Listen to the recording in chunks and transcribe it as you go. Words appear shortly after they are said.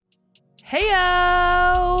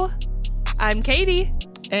Heyo! I'm Katie.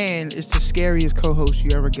 And it's the scariest co-host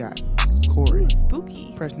you ever got, Corey. Ooh,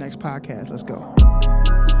 spooky. Press Next Podcast. Let's go.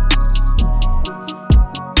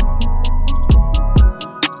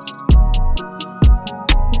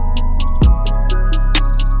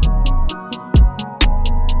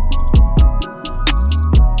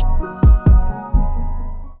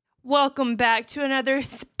 Welcome back to another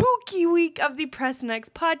spooky week of the Press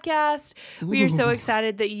Next Podcast. We are so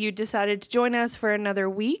excited that you decided to join us for another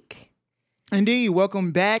week. Indeed,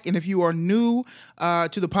 welcome back. And if you are new to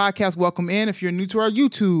the podcast, welcome in. If you're new to our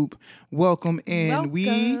YouTube, welcome in. Welcome.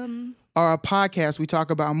 We are a podcast. We talk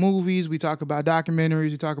about movies. We talk about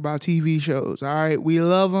documentaries. We talk about TV shows. All right. We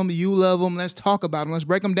love them. You love them. Let's talk about them. Let's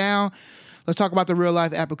break them down. Let's talk about the real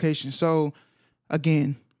life application. So,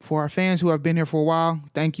 again, for our fans who have been here for a while,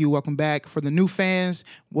 thank you. Welcome back. For the new fans,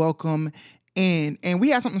 welcome in. And we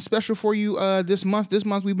have something special for you this month. This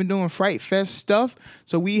month we've been doing Fright Fest stuff.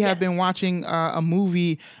 So we have been watching a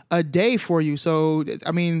movie a day for you. So,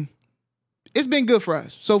 I mean, it's been good for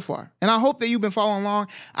us so far. And I hope that you've been following along.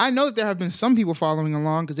 I know that there have been some people following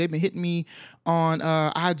along because they've been hitting me on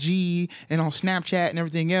IG and on Snapchat and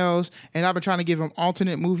everything else. And I've been trying to give them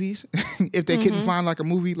alternate movies if they couldn't find like a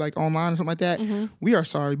movie like online or something like that. We are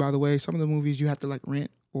sorry, by the way. Some of the movies you have to like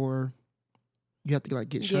rent or you have to like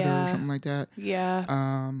get Shudder or something like that. Yeah.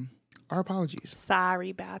 Our apologies. Sorry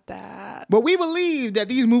about that. But we believe that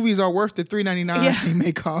these movies are worth the $3.99 they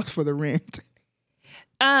may cost for the rent.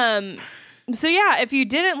 So yeah, if you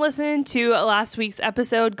didn't listen to last week's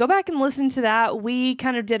episode, go back and listen to that. We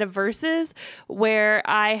kind of did a versus where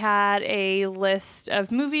I had a list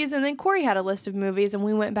of movies and then Corey had a list of movies, and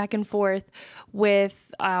we went back and forth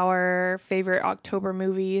with our favorite October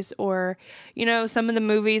movies, or, you know, some of the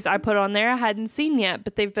movies I put on there I hadn't seen yet,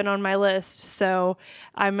 but they've been on my list. So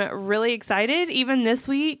I'm really excited. Even this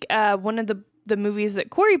week, one of the movies that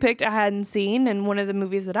Corey picked I hadn't seen, and one of the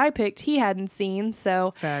movies that I picked he hadn't seen.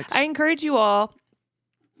 So Facts. I encourage you all,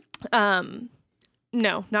 no,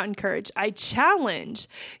 not encourage, I challenge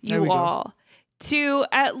you all to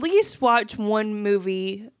at least watch one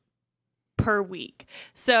movie per week.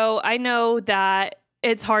 So I know that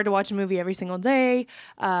it's hard to watch a movie every single day.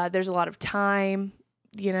 There's a lot of time,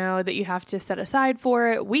 you know, that you have to set aside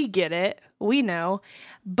for it. We get it. We know.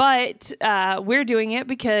 But we're doing it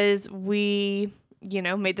because we, you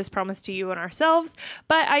know, made this promise to you and ourselves.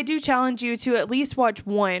 But I do challenge you to at least watch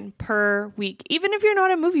one per week, even if you're not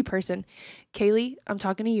a movie person. Kaylee, I'm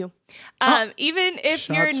talking to you. Even if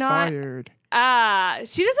you're not... Fired.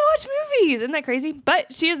 She doesn't watch movies. Isn't that crazy?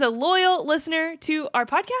 But she is a loyal listener to our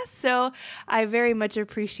podcast, so I very much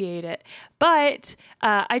appreciate it. But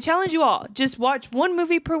I challenge you all, just watch one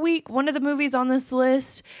movie per week, one of the movies on this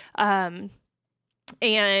list, and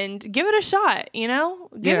give it a shot, you know?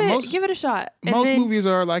 Give it a shot. And most movies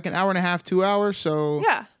are like an hour and a half, 2 hours, so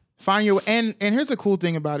yeah. Find your... And here's the cool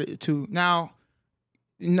thing about it, too. Now,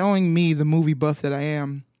 knowing me, the movie buff that I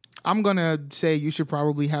am, I'm going to say you should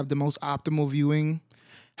probably have the most optimal viewing.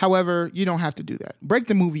 However, you don't have to do that. Break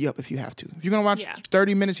the movie up if you have to. If you're going to watch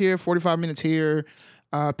 30 minutes here, 45 minutes here,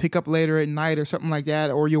 pick up later at night or something like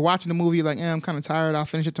that, or you're watching the movie, you're like, I'm kind of tired, I'll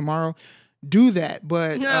finish it tomorrow. Do that.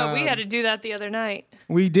 But no, we had to do that the other night.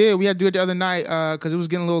 We did. We had to do it the other night because it was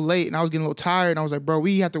getting a little late and I was getting a little tired. And I was like, bro,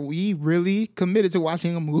 we really committed to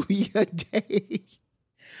watching a movie a day.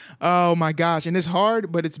 Oh, my gosh. And it's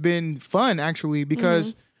hard, but it's been fun, actually,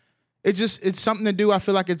 because... It's something to do. I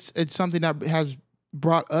feel like it's something that has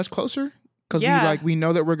brought us closer because we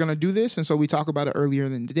know that we're gonna do this, and so we talk about it earlier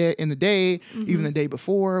in the day, even the day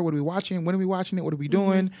before. What are we watching? When are we watching it? What are we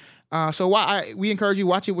doing? So we encourage you,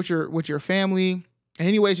 watch it with your family in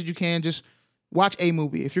any ways that you can. Just watch a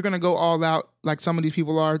movie. If you're gonna go all out like some of these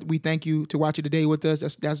people are, we thank you to watch it today with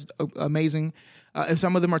us. That's amazing. If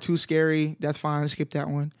some of them are too scary, that's fine. Skip that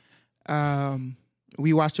one.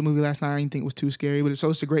 We watched a movie last night. I didn't think it was too scary, but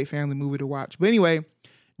it's a great family movie to watch. But anyway,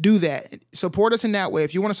 do that. Support us in that way.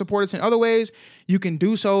 If you want to support us in other ways, you can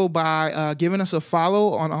do so by giving us a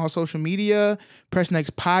follow on all social media, Press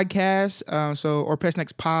Next Podcast, or Press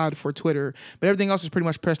Next Pod for Twitter. But everything else is pretty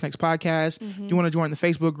much Press Next Podcast. You want to join the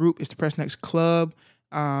Facebook group, it's the Press Next Club.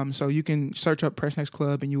 So you can search up Press Next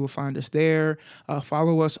Club and you will find us there.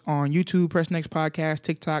 Follow us on YouTube, Press Next Podcast,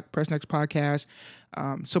 TikTok, Press Next Podcast.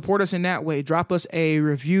 Support us in that way. Drop us a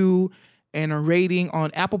review and a rating on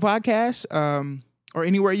Apple Podcasts, or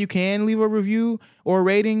anywhere you can leave a review or a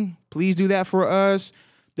rating. Please do that for us.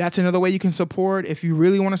 That's another way you can support. If you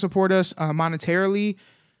really want to support us monetarily,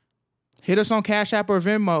 hit us on Cash App or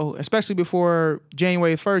Venmo, especially before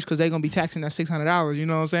January 1st, because they're gonna be taxing that $600. You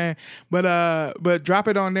know what I'm saying? But drop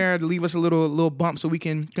it on there to leave us a little bump so we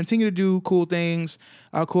can continue to do cool things,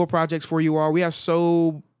 cool projects for you all. We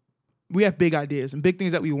have big ideas and big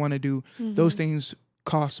things that we want to do. Mm-hmm. Those things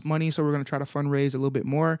cost money, so we're gonna try to fundraise a little bit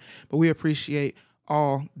more. But we appreciate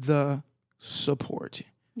all the support.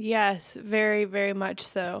 Yes, very, very much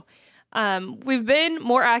so. We've been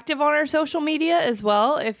more active on our social media as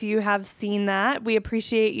well. If you have seen that, we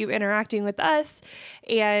appreciate you interacting with us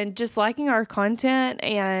and just liking our content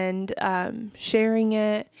and sharing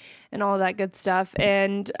it and all that good stuff.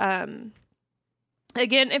 And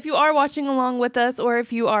again, if you are watching along with us or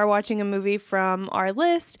if you are watching a movie from our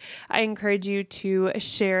list, I encourage you to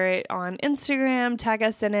share it on Instagram, tag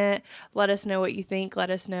us in it, let us know what you think, let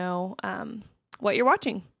us know what you're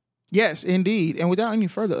watching. Yes, indeed. And without any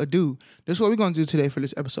further ado, this is what we're going to do today for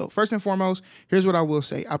this episode. First and foremost, here's what I will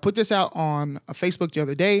say. I put this out on Facebook the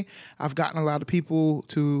other day. I've gotten a lot of people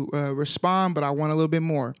to respond, but I want a little bit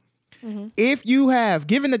more. Mm-hmm. If you have,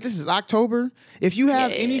 given that this is October, if you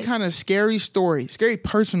have any kind of scary story, scary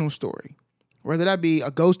personal story, whether that be a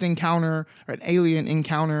ghost encounter or an alien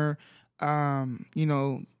encounter,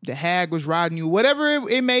 the hag was riding you, whatever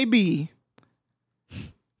it may be,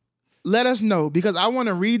 let us know, because I want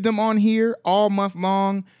to read them on here all month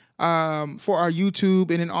long for our YouTube,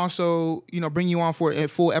 and then also, bring you on for a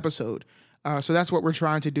full episode. So that's what we're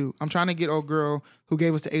trying to do. I'm trying to get old girl who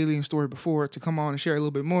gave us the alien story before to come on and share a little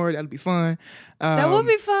bit more. That'll be fun. That would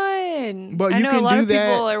be fun. But I know a lot of people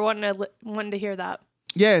are wanting to hear that.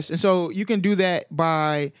 Yes, and so you can do that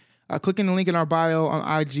by clicking the link in our bio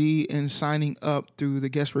on IG and signing up through the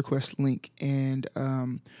guest request link, and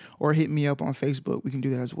or hit me up on Facebook. We can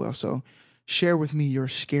do that as well. So share with me your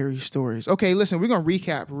scary stories. Okay, listen, we're going to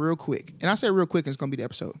recap real quick. And I say real quick, and it's going to be the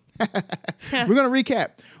episode. We're going to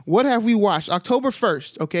recap. What have we watched? October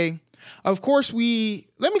 1st, okay? Of course, let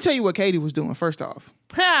me tell you what Katie was doing first off.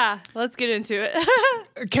 Let's get into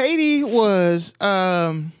it. Katie was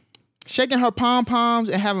shaking her pom-poms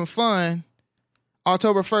and having fun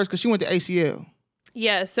October 1st because she went to ACL.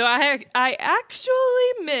 Yeah, so I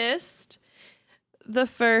actually missed the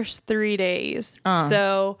first 3 days.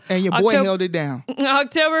 And your boy held it down.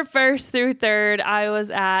 October 1st through 3rd, I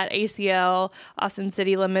was at ACL, Austin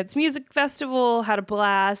City Limits Music Festival, had a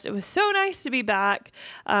blast. It was so nice to be back.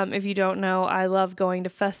 If you don't know, I love going to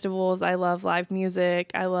festivals. I love live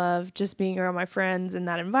music. I love just being around my friends in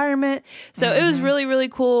that environment. So It was really, really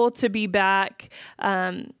cool to be back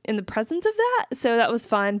in the presence of that. So that was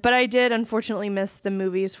fun. But I did unfortunately miss the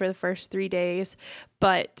movies for the first 3 days.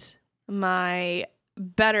 But my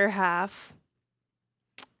better half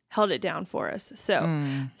held it down for us. So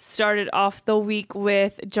started off the week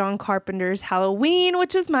with John Carpenter's Halloween,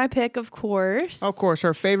 which was my pick, of course. Of course,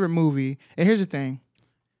 her favorite movie. And here's the thing.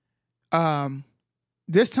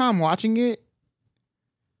 This time watching it,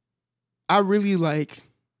 I really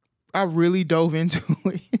dove into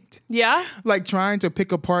it. Yeah? Like trying to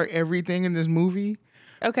pick apart everything in this movie.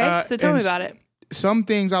 Okay, so tell me about it. Some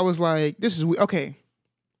things I was like, this is okay.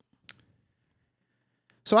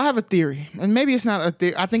 So I have a theory, and maybe it's not a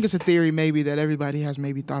theory. I think it's a theory maybe that everybody has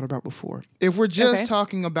maybe thought about before. If we're just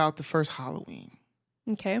talking about the first Halloween.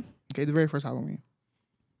 Okay, the very first Halloween.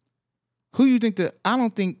 Who you think I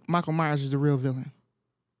don't think Michael Myers is the real villain.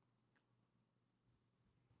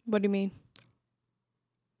 What do you mean?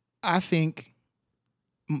 I think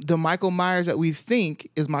the Michael Myers that we think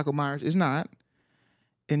is Michael Myers is not.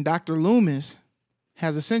 And Dr. Loomis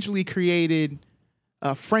has essentially created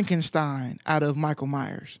Frankenstein out of Michael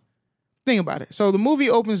Myers. Think about it. So the movie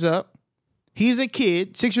opens up. He's a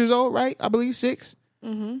kid, 6 years old, right? I believe 6.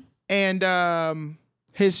 Mm-hmm. And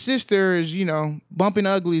his sister is, bumping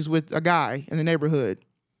uglies with a guy in the neighborhood.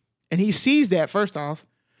 And he sees that first off.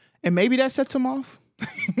 And maybe that sets him off.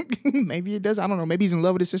 Maybe it does. I don't know. Maybe he's in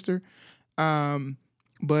love with his sister.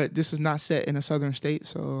 But this is not set in a southern state,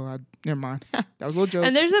 so never mind. That was a little joke.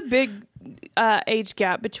 And there's a big age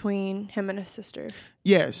gap between him and his sister.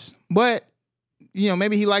 Yes, but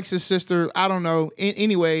maybe he likes his sister. I don't know.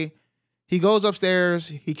 Anyway, he goes upstairs.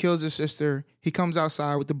 He kills his sister. He comes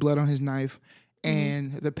outside with the blood on his knife,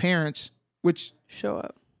 and the parents, which show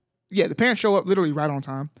up. Yeah, the parents show up literally right on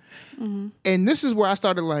time. Mm-hmm. And this is where I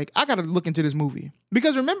started I got to look into this movie.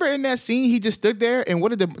 Because remember in that scene, he just stood there, and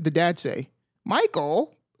what did the dad say?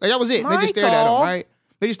 Michael? That was it. Michael. They just stared at him, right?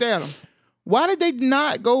 They just stared at him. Why did they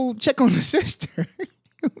not go check on the sister?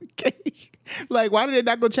 Okay. Why did they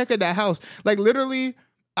not go check at that house? Literally,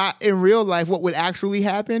 in real life, what would actually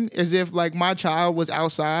happen is if, my child was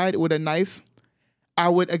outside with a knife, I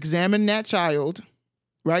would examine that child,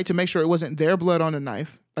 right, to make sure it wasn't their blood on the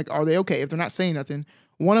knife. Like, are they okay? If they're not saying nothing,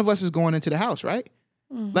 one of us is going into the house, right?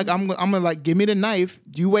 Mm-hmm. Like, I'm gonna like, give me the knife.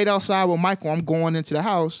 You wait outside with Michael. I'm going into the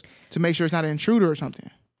house to make sure it's not an intruder or something.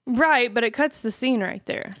 Right, but it cuts the scene right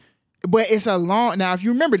there. But it's a long. Now, if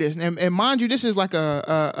you remember this, and mind you, this is like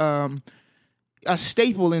a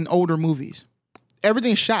staple in older movies.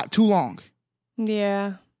 Everything's shot too long.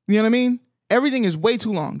 Yeah. You know what I mean? Everything is way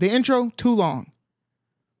too long. The intro, too long.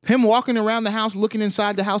 Him walking around the house, looking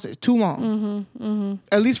inside the house, is too long.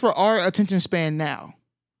 At least for our attention span now.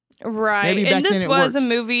 Right. Maybe back and this then it was worked. a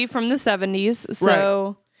movie from the 70s.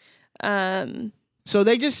 So, So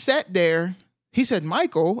they just sat there. He said,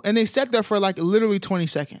 Michael, and they sat there for like literally 20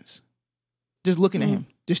 seconds. Just looking at him,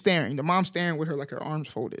 just staring. The mom staring with her, like her arms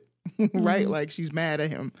folded, right? Like she's mad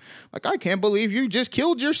at him. Like, I can't believe you just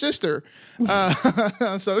killed your sister. So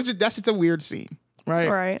that's just a weird scene, right?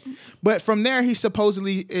 Right. But from there, he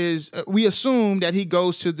supposedly is, we assume that he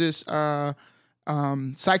goes to this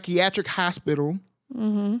psychiatric hospital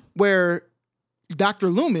where Dr.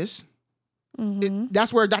 Loomis,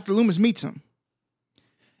 that's where Dr. Loomis meets him.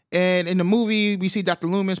 And in the movie, we see Dr.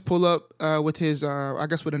 Loomis pull up with his, I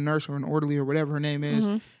guess, with a nurse or an orderly or whatever her name is.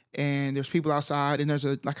 And there's people outside, and there's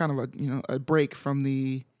a break from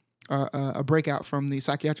the, a breakout from the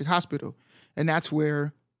psychiatric hospital, and that's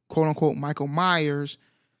where, quote unquote, Michael Myers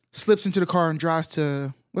slips into the car and drives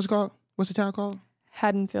to, what's it called? What's the town called?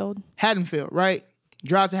 Haddonfield. Haddonfield, right?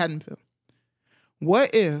 Drives to Haddonfield.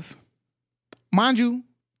 What if, mind you,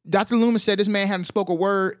 Dr. Loomis said this man hadn't spoke a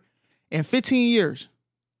word in 15 years.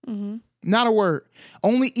 Not a word.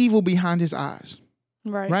 Only evil behind his eyes.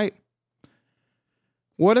 Right?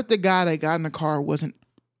 What if the guy that got in the car wasn't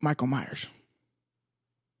Michael Myers?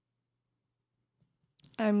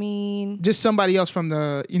 I mean... just somebody else from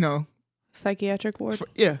the, psychiatric ward?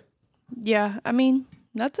 Yeah. Yeah, I mean,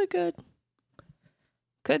 that's a good...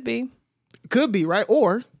 Could be. Could be, right?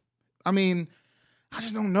 Or, I mean, I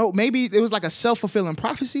just don't know. Maybe it was like a self-fulfilling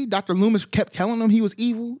prophecy. Dr. Loomis kept telling him he was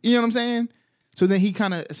evil. You know what I'm saying? So then he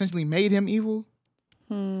kind of essentially made him evil.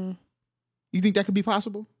 You think that could be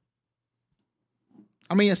possible?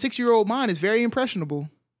 I mean, a 6-year-old mind is very impressionable.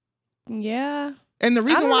 Yeah. And the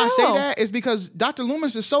reason why I say that is because Dr.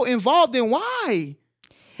 Loomis is so involved in why?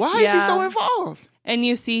 Why is he so involved? And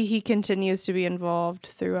you see he continues to be involved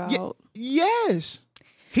throughout. Yes.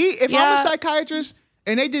 If I'm a psychiatrist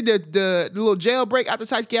and they did the little jailbreak at the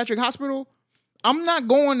psychiatric hospital, I'm not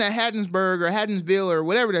going to Haddonsburg or Haddonsville or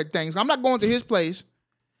whatever that thing is. I'm not going to his place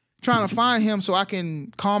trying to find him so I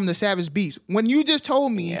can calm the savage beast. When you just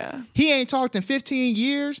told me he ain't talked in 15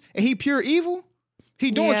 years and he pure evil, he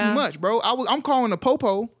doing too much, bro. I'm calling the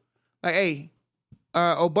popo. Like, hey,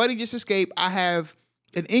 old buddy just escaped. I have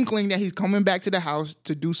an inkling that he's coming back to the house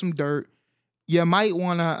to do some dirt. You might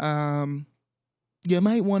wanna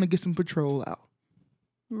get some patrol out.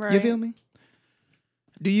 Right. You feel me?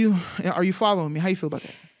 Are you following me? How you feel about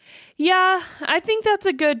that? Yeah, I think that's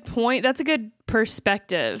a good point. That's a good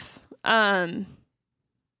perspective. One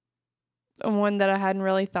that I hadn't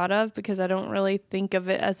really thought of because I don't really think of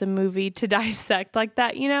it as a movie to dissect like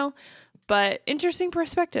that, But interesting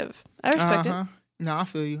perspective. I respect it. No, I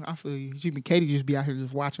feel you. Katie just be out here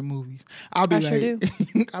just watching movies. I'll be sure do.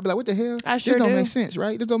 I'll be like, what the hell? I sure This don't do. make sense,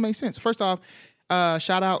 right? This don't make sense. First off,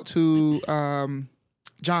 shout out to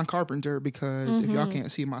John Carpenter, because if y'all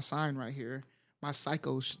can't see my sign right here, my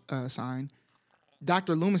Psycho sign,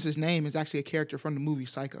 Dr. Loomis's name is actually a character from the movie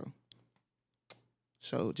Psycho.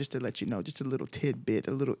 So just to let you know, just a little tidbit,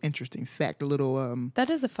 a little interesting fact, a little that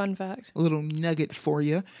is a fun fact, a little nugget for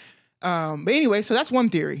you. But anyway, so that's one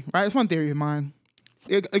theory, right? It's one theory of mine.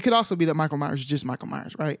 It could also be that Michael Myers is just Michael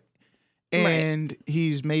Myers, right? And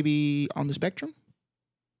he's maybe on the spectrum.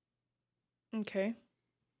 Okay.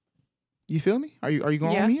 You feel me? Are you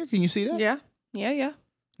going on here? Can you see that? Yeah.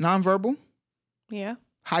 Nonverbal. Yeah.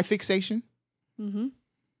 High fixation.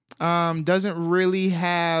 Doesn't really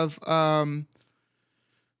have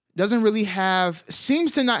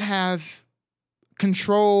seems to not have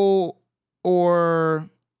control or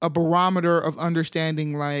a barometer of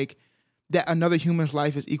understanding, like, that another human's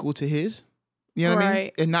life is equal to his. You know what I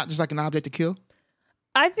mean? And not just like an object to kill.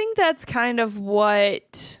 I think that's kind of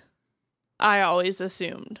what I always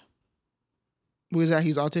assumed. Was that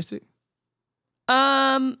he's autistic?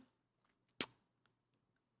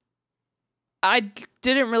 I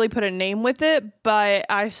didn't really put a name with it, but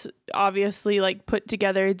I obviously put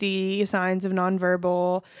together the signs of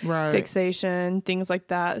nonverbal fixation, things like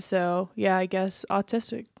that. So yeah, I guess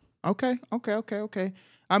autistic. Okay.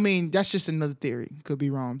 I mean, that's just another theory. Could be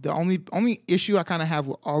wrong. The only issue I kind of have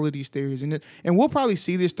with all of these theories, and we'll probably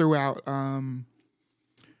see this throughout. All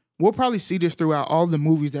the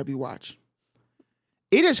movies that we watch,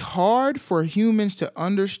 it is hard for humans to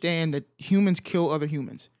understand that humans kill other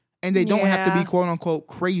humans. And they don't have to be quote unquote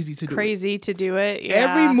crazy to do it. Crazy to do it. Yeah.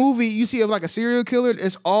 Every movie you see of like a serial killer,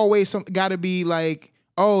 it's always got to be like,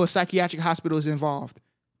 oh, a psychiatric hospital is involved,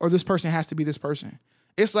 or this person has to be this person.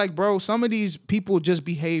 It's like, bro, some of these people just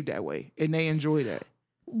behave that way and they enjoy that.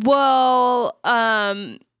 Well,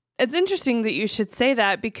 it's interesting that you should say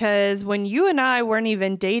that, because when you and I weren't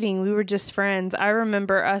even dating, we were just friends. I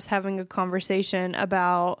remember us having a conversation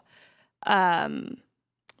about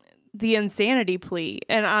the insanity plea.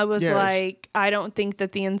 And I was like, I don't think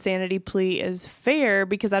that the insanity plea is fair,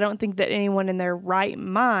 because I don't think that anyone in their right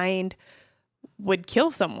mind would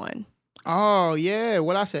kill someone. Oh, yeah.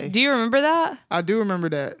 What'd I say? Do you remember that? I do remember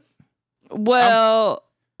that. Well,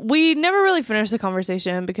 we never really finished the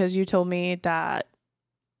conversation because you told me that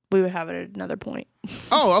we would have it at another point.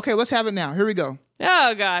 Oh, okay. Let's have it now. Here we go.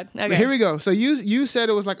 Oh, God. Okay. Here we go. So you said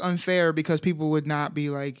it was like unfair because people would not be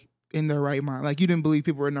like in their right mind. Like you didn't believe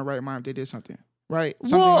people were in their right mind if they did something, right?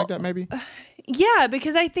 Something like that, maybe? Yeah,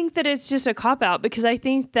 because I think that it's just a cop-out, because I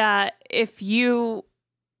think that if you...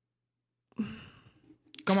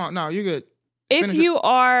 Come on. No, you're good. If you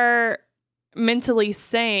are mentally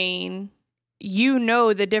sane, you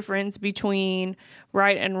know the difference between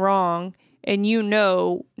right and wrong, and you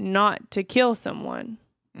know not to kill someone.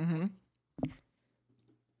 Mm-hmm.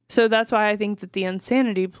 So that's why I think that the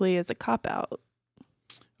insanity plea is a cop-out.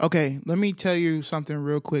 Okay, let me tell you something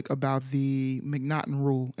real quick about the McNaughton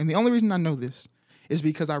rule. And the only reason I know this is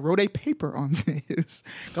because I wrote a paper on this.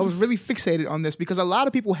 I was really fixated on this because a lot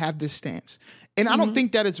of people have this stance. And I don't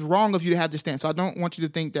think that it's wrong of you to have this stance. So I don't want you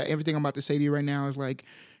to think that everything I'm about to say to you right now is like,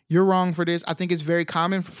 you're wrong for this. I think it's very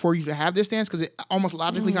common for you to have this stance because it almost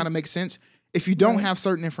logically kind of makes sense if you don't have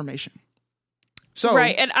certain information. So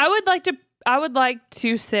right, and I would like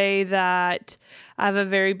to say that I have a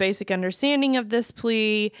very basic understanding of this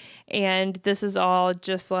plea, and this is all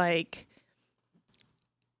just like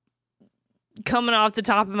coming off the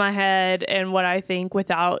top of my head and what I think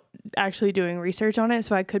without actually doing research on it.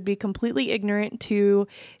 So I could be completely ignorant to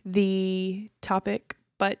the topic,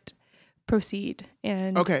 but proceed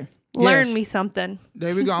and learn me something.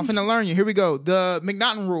 There we go. I'm finna learn you. Here we go. The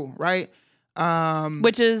McNaughton rule, right?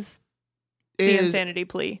 Which is the insanity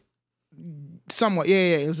plea. Somewhat,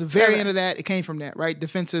 yeah. It was the very end of that. It came from that, right?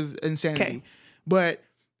 Defensive insanity. Okay. But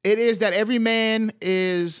it is that every man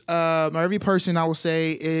is, or every person, I will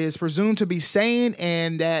say, is presumed to be sane,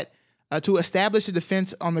 and that to establish a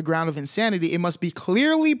defense on the ground of insanity, it must be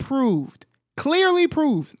clearly proved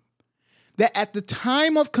that at the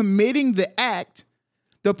time of committing the act,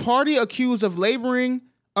 the party accused of laboring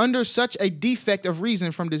under such a defect of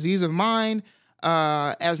reason from disease of mind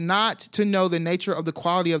as not to know the nature of the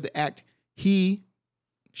quality of the act he,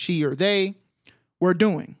 she, or they were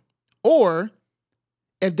doing. Or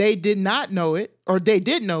if they did not know it, or they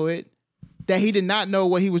did know it, that he did not know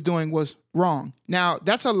what he was doing was wrong. Now,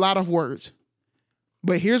 that's a lot of words.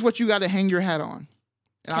 But here's what you got to hang your hat on.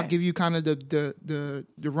 And I'll give you kind of the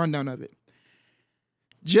rundown of it.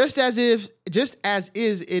 Just as is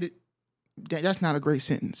it, that's not a great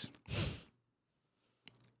sentence.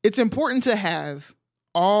 It's important to have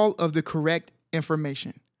all of the correct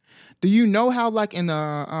information. Do you know how, like in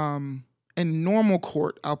normal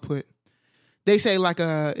court output, they say like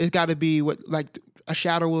it's got to be what like a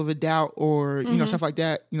shadow of a doubt, or you know, stuff like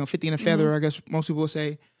that. 50 and a feather. I guess most people will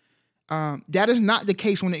say that is not the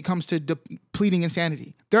case when it comes to pleading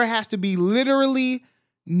insanity. There has to be literally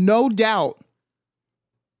no doubt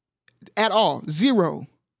at all, zero,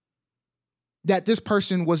 that this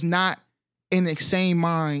person was not in the same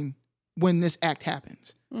mind when this act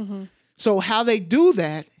happens. So how they do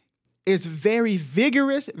that is very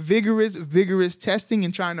vigorous testing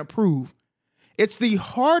and trying to prove. It's the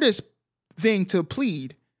hardest thing to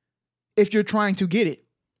plead if you're trying to get it,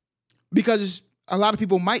 because a lot of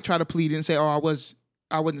people might try to plead and say, "Oh, I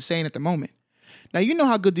wasn't saying at the moment." Now, you know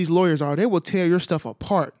how good these lawyers are. They will tear your stuff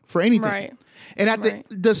apart for anything. Right. And at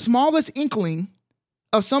the smallest inkling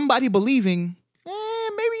of somebody believing,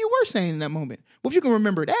 maybe you were saying in that moment. Well, if you can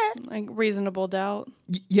remember that. Like reasonable doubt.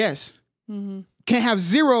 Yes. Can't have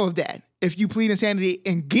zero of that if you plead insanity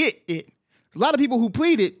and get it. A lot of people who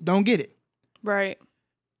plead it don't get it. Right.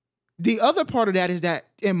 The other part of that is that,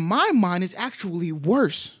 in my mind, it's actually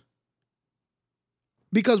worse.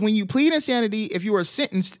 Because when you plead insanity, if you are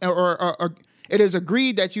sentenced or it is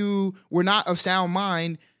agreed that you were not of sound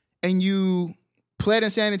mind and you pled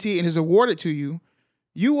insanity and is awarded to you,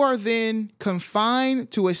 you are then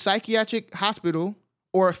confined to a psychiatric hospital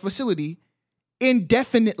or a facility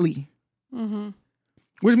indefinitely.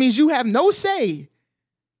 Which means you have no say.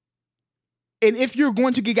 And if you're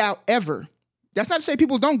going to get out ever, That's not to say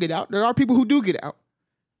people don't get out. There are people who do get out.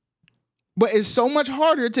 But it's so much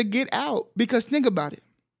harder to get out because think about it.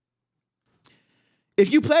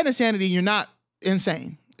 If you pled insanity, you're not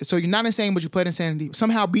insane. So you're not insane, but you pled insanity.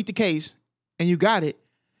 Somehow beat the case and you got it.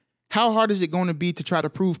 How hard is it going to be to try to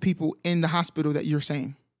prove people in the hospital that you're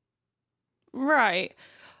sane? Right.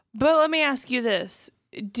 But let me ask you this.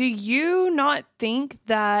 Do you not think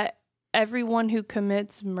that everyone who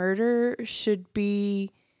commits murder should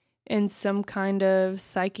be in some kind of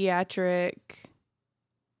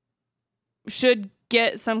should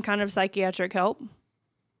get some kind of psychiatric help?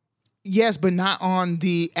 Yes, but not on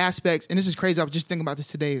the aspects, and this is crazy, I was just thinking about this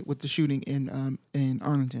today with the shooting in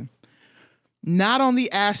Arlington. Not on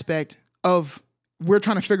the aspect of we're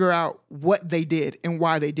trying to figure out what they did and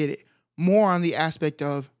why they did it. More on the aspect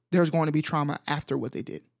of there's going to be trauma after what they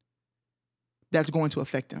did. That's going to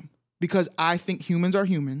affect them. Because I think humans are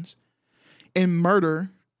humans, and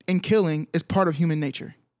murder and killing is part of human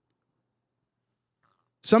nature.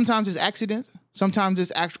 Sometimes it's accident. Sometimes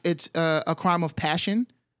it's a crime of passion,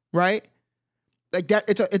 right? Like that.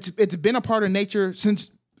 It's been a part of nature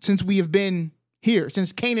since we have been here,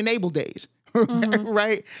 since Cain and Abel days,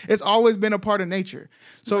 right? It's always been a part of nature.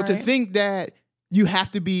 So to think that you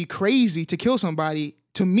have to be crazy to kill somebody,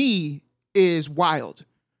 to me, is wild.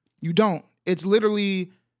 You don't. It's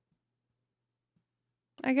literally.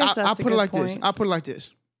 I guess I'll put it like this. I'll put it like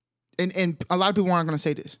this, and a lot of people aren't going to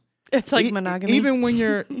say this. It's like monogamy. Even when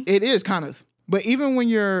you're, it is kind of, but even when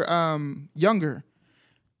you're younger,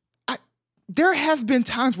 there have been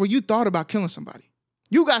times where you thought about killing somebody.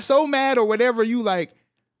 You got so mad or whatever, you like,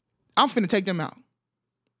 I'm finna take them out.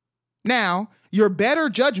 Now, your better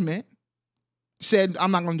judgment said,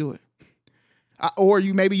 I'm not gonna do it. Or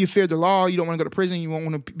maybe you feared the law, you don't want to go to prison, you won't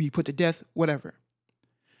want to be put to death, whatever.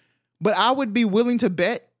 But I would be willing to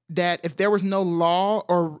bet that if there was no law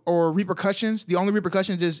or repercussions, the only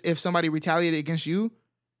repercussions is if somebody retaliated against you,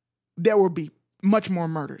 there would be much more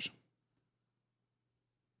murders.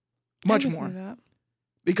 Much more.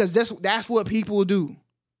 Because that's what people do.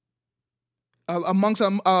 Amongst a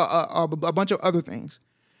bunch of other things.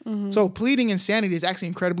 Mm-hmm. So pleading insanity is actually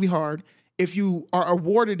incredibly hard. If you are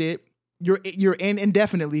awarded it, you're in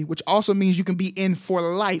indefinitely, which also means you can be in for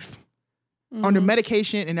life under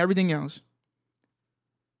medication and everything else.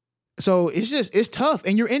 So it's tough.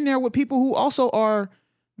 And you're in there with people who also are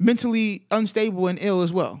mentally unstable and ill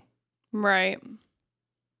as well. Right.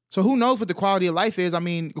 So who knows what the quality of life is? I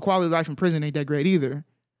mean, the quality of life in prison ain't that great either.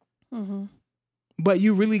 Mm-hmm. But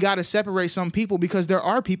you really got to separate some people because there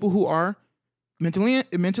are people who are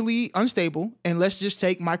mentally unstable. And let's just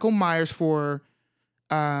take Michael Myers for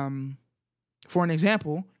an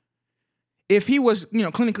example. If he was,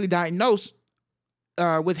 clinically diagnosed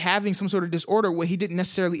with having some sort of disorder where he didn't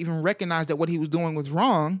necessarily even recognize that what he was doing was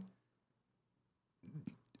wrong,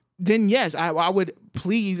 then yes, I would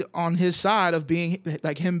plead on his side of being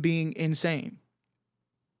like him being insane.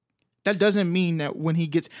 That doesn't mean that when he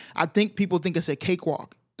gets, I think people think it's a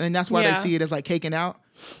cakewalk, and that's why they see it as like caking out.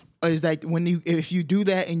 Is that if you do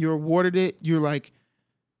that and you're awarded it, you're like,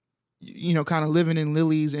 kind of living in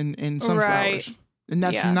lilies and sunflowers, right. And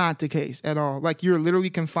that's not the case at all. Like you're literally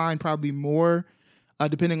confined probably more,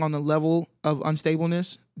 depending on the level of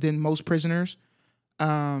unstableness, than most prisoners.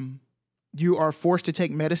 You are forced to take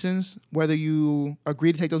medicines, whether you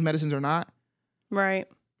agree to take those medicines or not. Right.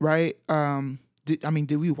 Right.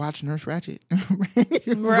 Did we watch Nurse Ratched?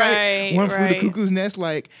 Right. One Flew the Cuckoo's Nest.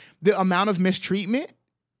 Like the amount of mistreatment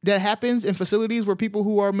that happens in facilities where people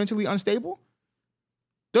who are mentally unstable,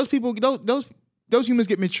 those people, those humans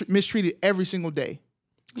get mistreated every single day.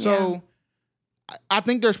 So I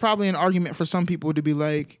think there's probably an argument for some people to be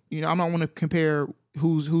like, I don't want to compare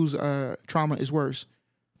whose trauma is worse.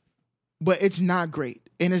 But it's not great.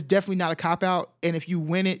 And it's definitely not a cop-out. And if you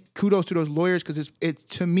win it, kudos to those lawyers because it's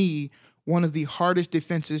to me, one of the hardest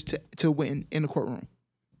defenses to win in the courtroom.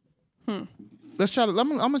 I'm going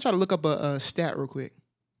to try to look up a stat real quick.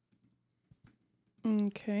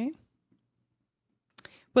 Okay.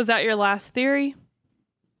 Was that your last theory?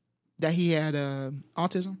 That he had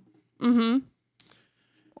autism? Mm-hmm.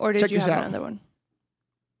 Or did you have another one?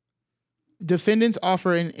 Defendants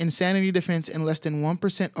offer an insanity defense in less than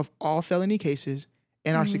 1% of all felony cases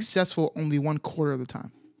and are successful only 1/4 of the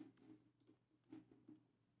time.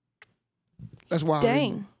 That's wild.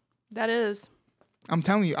 Dang. That is. I'm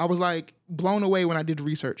telling you, I was like blown away when I did the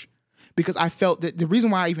research because I felt that the reason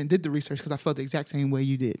why I even did the research because I felt the exact same way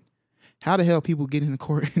you did. How the hell people get into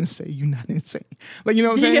court and say you're not insane? Like, you know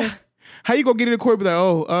what I'm saying? Yeah. How you gonna get into court and be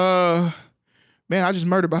like, man, I just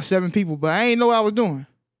murdered about 7 people, but I ain't know what I was doing.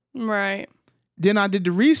 Right. Then I did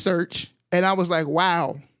the research and I was like,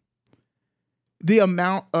 wow, the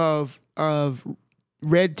amount of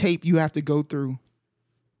red tape you have to go through.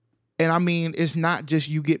 And I mean, it's not just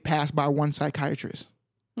you get passed by one psychiatrist.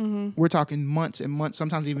 We're talking months and months,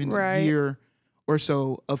 sometimes even a year or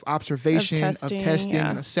so of observation, of testing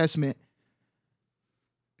and assessment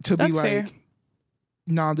to be like, fair.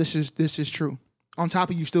 No, this is true. On top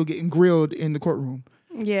of you still getting grilled in the courtroom.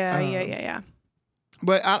 Yeah.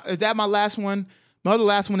 But is that my last one? My other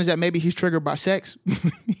last one is that maybe he's triggered by sex.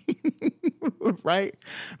 Right?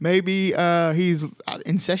 Maybe he's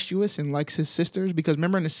incestuous and likes his sisters. Because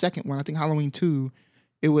remember in the second one, I think Halloween 2,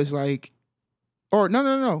 it was like, or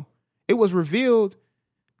no. It was revealed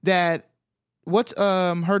that, what's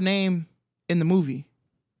her name in the movie?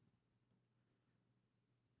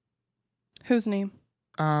 Whose name?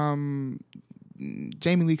 Jamie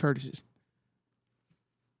Lee Curtis's.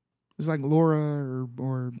 It's like Laura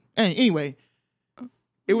or anyway.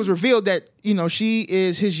 It was revealed that, you know, she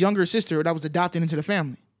is his younger sister that was adopted into the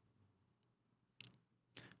family.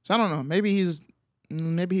 So I don't know. Maybe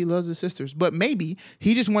he loves his sisters, but maybe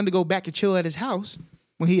he just wanted to go back and chill at his house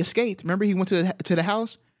when he escaped. Remember, he went to the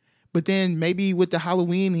house, but then maybe with the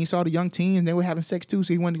Halloween and he saw the young teen and they were having sex too,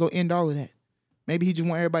 so he wanted to go end all of that. Maybe he just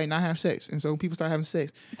want everybody to not have sex, and so people start having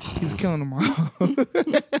sex. He was killing them all.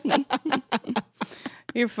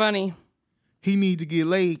 You're funny. He need to get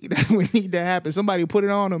laid. That's what need to happen. Somebody put it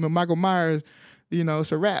on him, and Michael Myers, you know,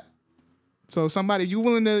 it's a wrap. So somebody, you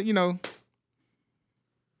willing to, you know,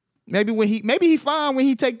 maybe he fine when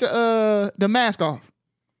he take the mask off.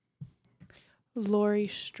 Laurie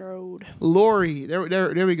Strode. Laurie, there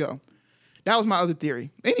we go. That was my other theory.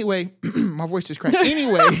 Anyway, my voice just cracked.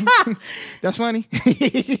 Anyway, that's funny.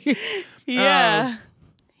 Yeah.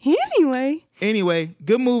 Anyway,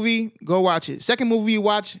 good movie. Go watch it. Second movie you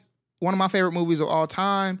watch, one of my favorite movies of all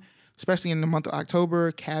time, especially in the month of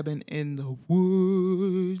October, Cabin in the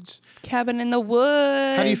Woods. Cabin in the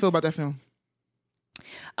Woods. How do you feel about that film?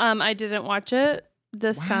 I didn't watch it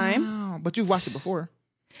this time. But you've watched it before.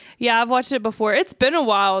 Yeah, I've watched it before. It's been a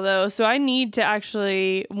while, though, so I need to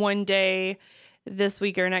actually one day this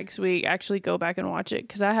week or next week actually go back and watch it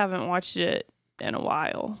because I haven't watched it in a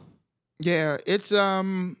while. Yeah, it's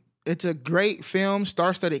a great film,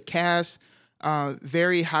 star-studded cast,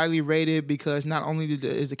 very highly rated because not only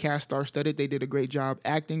is the cast star-studded, they did a great job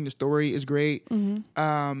acting. The story is great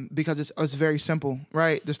because it's very simple,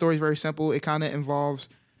 right? The story is very simple. It kind of involves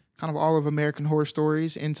kind of all of American Horror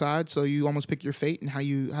Stories inside, so you almost pick your fate and how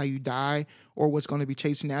you die or what's going to be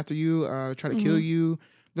chasing after you, try to kill you.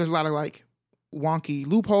 There's a lot of like wonky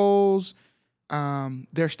loopholes.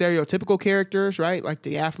 They're stereotypical characters, right? Like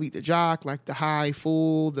the athlete, the jock, like the high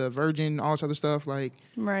fool, the virgin, all this other stuff. Like,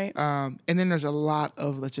 right. And then there's a lot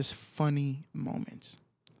of just funny moments.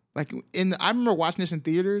 Like I remember watching this in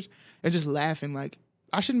theaters and just laughing. Like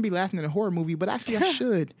I shouldn't be laughing in a horror movie, but actually I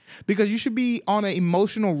should, because you should be on an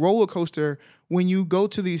emotional roller coaster when you go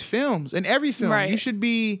to these films. And every film, you should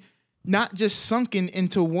be not just sunken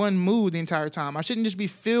into one mood the entire time. I shouldn't just be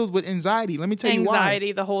filled with anxiety. Let me tell you why.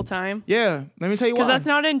 Anxiety the whole time? Yeah. Let me tell you why. Because that's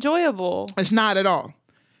not enjoyable. It's not at all.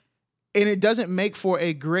 And it doesn't make for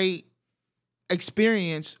a great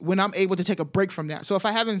experience when I'm able to take a break from that. So if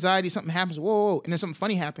I have anxiety, something happens, whoa, and then something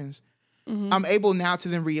funny happens, I'm able now to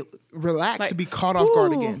then relax, like, to be caught off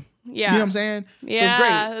guard again. Yeah. You know what I'm saying? Yeah, so it's great.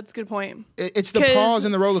 That's a good point. It's the pause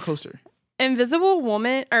in the roller coaster. Invisible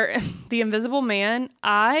Woman, or The Invisible Man,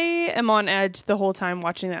 I am on edge the whole time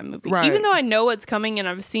watching that movie. Right. Even though I know what's coming and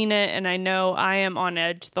I've seen it and I know I am on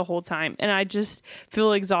edge the whole time. And I just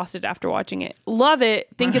feel exhausted after watching it. Love it.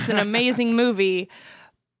 Think it's an amazing movie,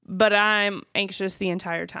 but I'm anxious the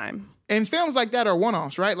entire time. And films like that are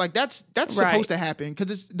one-offs, right? Like that's supposed to happen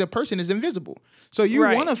because the person is invisible. So you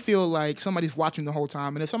want to feel like somebody's watching the whole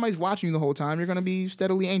time. And if somebody's watching you the whole time, you're going to be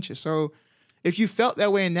steadily anxious. So if you felt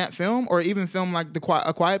that way in that film, or even film like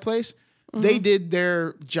A Quiet Place, they did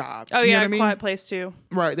their job. Oh, you yeah, know what I mean? Quiet Place too.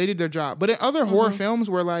 Right, they did their job. But in other horror films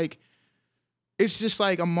where like it's just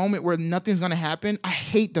like a moment where nothing's gonna happen, I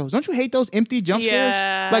hate those. Don't you hate those empty jump scares?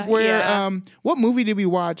 Like where what movie did we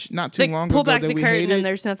watch not too long ago pull back that the we curtain hated? and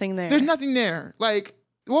there's nothing there. There's nothing there. Like,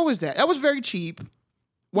 what was that? That was very cheap.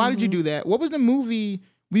 Why did you do that? What was the movie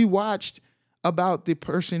we watched about the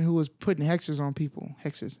person who was putting hexes on people?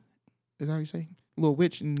 Hexes. Is that how you say? Little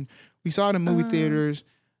witch, and we saw it in movie theaters.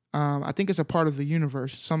 I think it's a part of the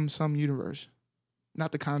universe, some universe,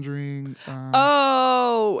 not The Conjuring.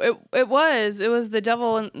 It was The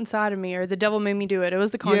Devil Inside of Me, or The Devil Made Me Do It. It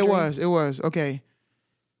was The Conjuring. Yeah, it was. Okay,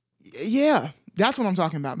 yeah, that's what I'm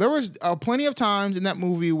talking about. There was plenty of times in that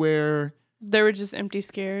movie where there were just empty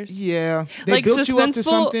scares. Yeah, they like built you up to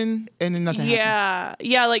something, and then nothing happened.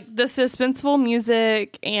 Yeah, like the suspenseful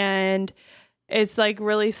music and it's like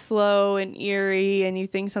really slow and eerie, and you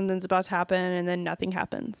think something's about to happen, and then nothing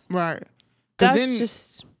happens. Right. That's then,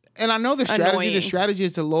 just and I know the strategy. annoying. The strategy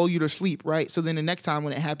is to lull you to sleep, right? So then the next time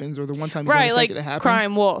when it happens, or the one time you right, don't like expect it happens,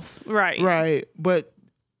 Crying Wolf, right? right. But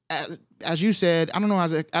as you said, I don't know.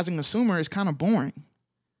 As a consumer, it's kind of boring.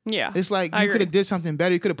 Yeah, It's like I you could agree. have did something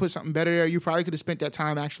better. You could have put something better there. You probably could have spent that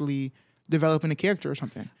time actually developing a character or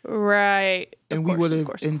something, Right. and we would have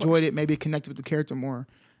enjoyed it. Maybe connected with the character more.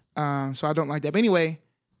 So I don't like that. But anyway,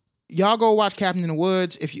 y'all go watch Cabin in the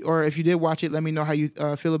Woods. If you did watch it, let me know how you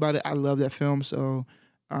feel about it. I love that film. So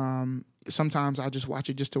sometimes I just watch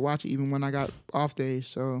it just to watch it, even when I got off days.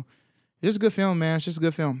 So it's a good film, man. It's just a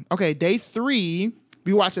good film. Okay, day 3,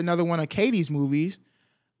 we watched another one of Katie's movies.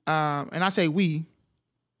 And I say we.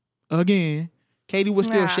 Again, Katie was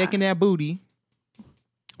still shaking that booty.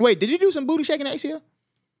 Wait, did you do some booty shaking, ACL?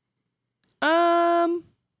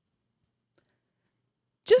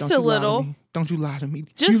 Just a little. Don't you lie to me.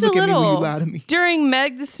 Just you look a at me when you little. lie to me. During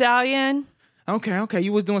Meg Thee Stallion Okay.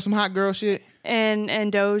 You was doing some hot girl shit.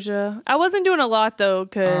 and Doja. I wasn't doing a lot though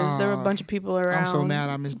because there were a bunch of people around. I'm so mad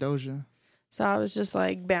I missed Doja. So I was just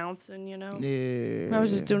like bouncing, you know. Yeah. I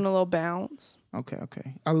was just doing a little bounce. Okay.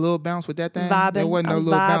 A little bounce with that thing? Vibing. There wasn't I no was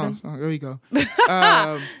little vibing. bounce. Oh, there you go.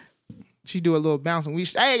 She do a little bounce and we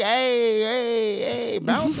hey,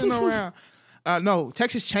 bouncing around. No,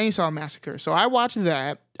 Texas Chainsaw Massacre. So I watched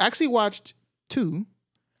that. I actually watched 2.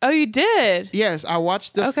 Oh, you did? Yes, I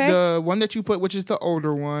watched the one that you put, which is the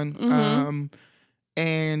older one. Mm-hmm.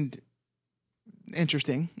 And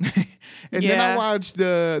interesting. And then I watched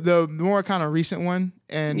the more kind of recent one,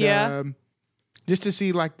 and just to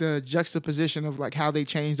see like the juxtaposition of like how they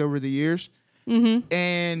changed over the years. Mm-hmm.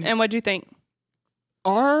 And what'd you think?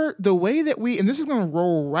 Are the way that and this is going to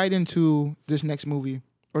roll right into this next movie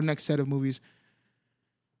or next set of movies.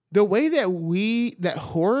 The way that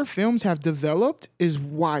horror films have developed is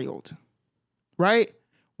wild, right?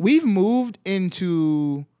 We've moved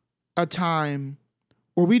into a time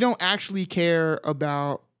where we don't actually care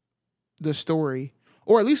about the story,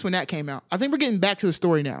 or at least when that came out. I think we're getting back to the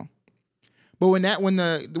story now. But when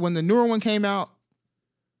the newer one came out,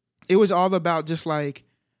 it was all about just like,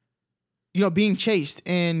 you know, being chased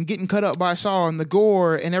and getting cut up by Saw and the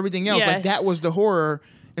gore and everything else. Yes. Like that was the horror.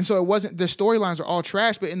 And so it wasn't, the storylines are all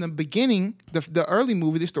trash, but in the beginning, the early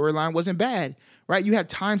movie, the storyline wasn't bad, right? You had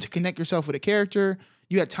time to connect yourself with a character.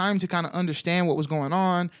 You had time to kind of understand what was going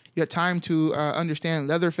on. You had time to understand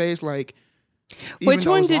Leatherface. Like, which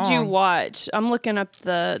one did you watch? I'm looking up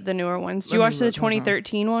the newer ones. Did you watch the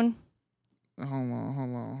 2013 one? Hold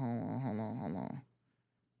on.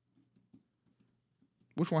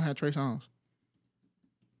 Which one had Trey Songz?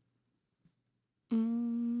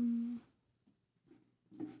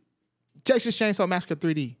 Texas Chainsaw Massacre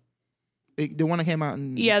 3D. The one that came out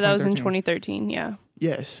in that was in 2013. Yeah.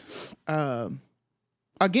 Yes.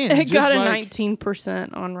 Again, it just got a like,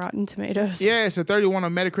 19% on Rotten Tomatoes. Yeah, it's a 31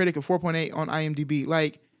 on Metacritic and 4.8 on IMDb.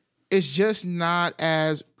 Like, it's just not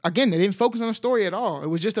as, again, they didn't focus on the story at all. It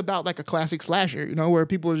was just about like a classic slasher, you know, where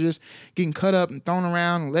people are just getting cut up and thrown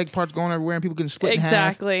around and leg parts going everywhere and people getting split in half.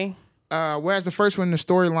 Exactly. Whereas the first one, the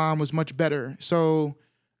storyline was much better. So,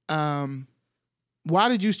 why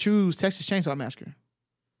did you choose Texas Chainsaw Massacre?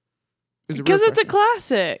 Because it's a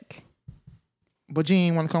classic. But you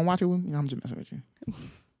ain't want to come watch it with me? I'm just messing with you.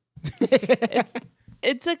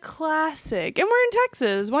 It's a classic. And we're in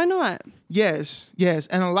Texas. Why not? Yes.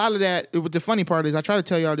 And a lot of that, the funny part is I try to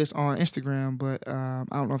tell y'all this on Instagram, but I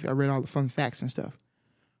don't know if y'all read all the fun facts and stuff.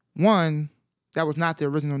 One, that was not the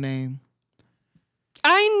original name.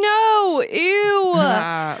 I know. Ew.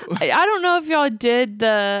 I don't know if y'all did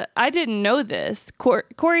I didn't know this.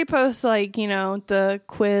 Corey posts like, you know, the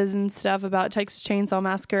quiz and stuff about Texas Chainsaw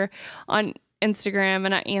Massacre on Instagram,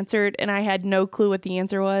 and I answered and I had no clue what the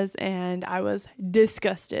answer was and I was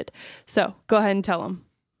disgusted. So go ahead and tell them.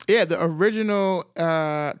 Yeah, the original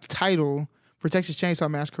title for Texas Chainsaw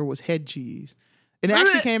Massacre was Head Cheese. And it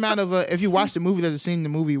actually came out of if you watch the movie, there's a scene in the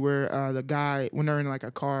movie where the guy, when they're in like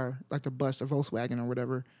a car, like a bus, a Volkswagen or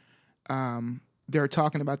whatever, they're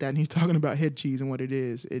talking about that and he's talking about head cheese and what it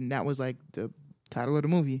is. And that was like the title of the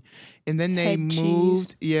movie. And then they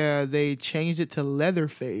they changed it to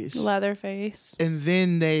Leatherface. And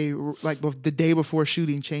then they, like the day before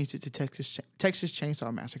shooting, changed it to Texas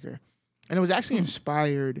Chainsaw Massacre. And it was actually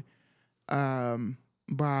inspired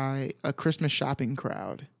by a Christmas shopping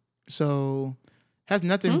crowd. So has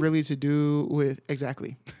nothing really to do with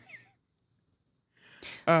exactly.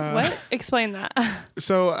 What? Explain that.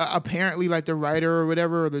 So apparently, like the writer or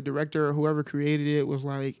whatever, or the director or whoever created it was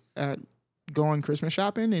like going Christmas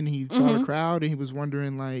shopping, and he saw the crowd, and he was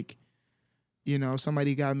wondering like, you know,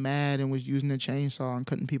 somebody got mad and was using a chainsaw and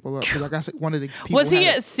cutting people up. Because like I said, one of the people was he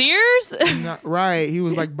at Sears? Right. He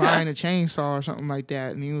was like buying a chainsaw or something like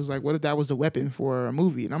that. And he was like, what if that was the weapon for a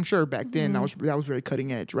movie? And I'm sure back then that was very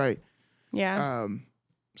cutting edge, right? Yeah.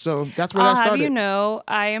 So that's where that started. Have you know,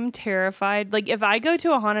 I am terrified. Like if I go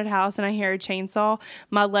to a haunted house and I hear a chainsaw,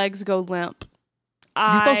 my legs go limp.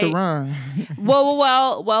 You're supposed to run.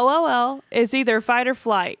 Well. It's either fight or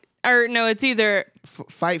flight. Or no, it's either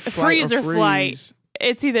fight, flight, freeze or flight.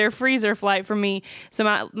 It's either freeze or flight for me. So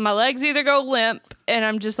my legs either go limp and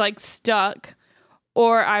I'm just like stuck,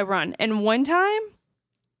 or I run. And one time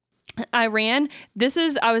I ran.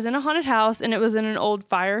 I was in a haunted house and it was in an old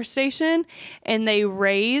fire station, and they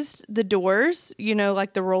raised the doors, you know,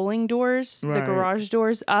 like the rolling doors, the garage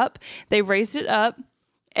doors up. They raised it up.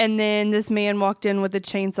 And then this man walked in with a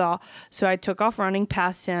chainsaw. So I took off running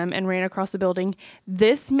past him and ran across the building.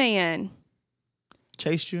 This man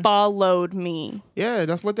chased you, followed me. Yeah,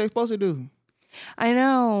 that's what they're supposed to do. I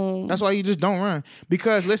know. That's why you just don't run.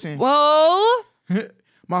 Because listen, well,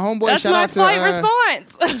 my homeboy. That's my flight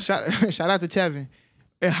response. Shout out to Tevin.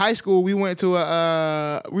 In high school, we went to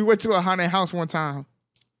a haunted house one time,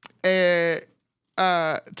 and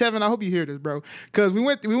Tevin, I hope you hear this, bro. Because we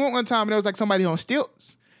went one time and there was like somebody on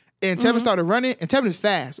stilts. And Tevin started running, and Tevin is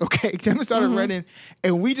fast, okay? Tevin started running,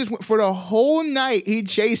 and we just went for the whole night. He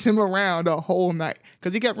chased him around the whole night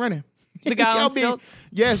because he kept running. The guy on stilts?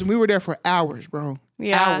 Yes, and we were there for hours, bro.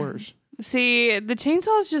 Yeah. Hours. See, the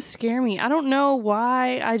chainsaws just scare me. I don't know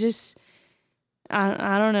why. I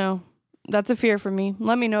don't know. That's a fear for me.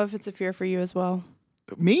 Let me know if it's a fear for you as well.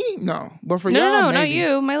 Me? No. But for y'all, No, not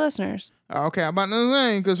you. My listeners. Okay, about another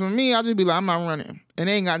thing, because for me, I'll just be like, I'm not running. And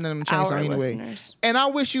they ain't got none of them chainsaw anyway. Listeners. And I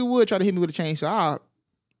wish you would try to hit me with a chainsaw.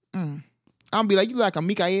 I'll be like, you like a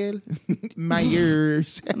Mikael? My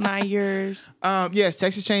ears. My ears. Yes,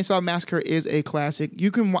 Texas Chainsaw Massacre is a classic.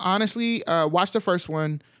 You can honestly watch the first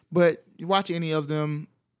one, but watch any of them.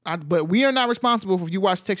 But we are not responsible if you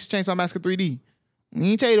watch Texas Chainsaw Massacre 3D. We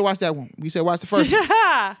didn't tell you to watch that one. We said watch the first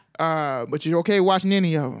one. But you're okay watching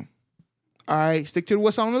any of them. All right, stick to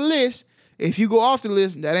what's on the list. If you go off the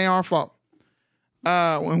list, that ain't our fault.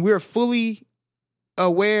 When we're fully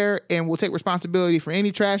aware and we'll take responsibility for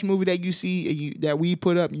any trash movie that you see that we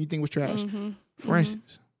put up and you think was trash. For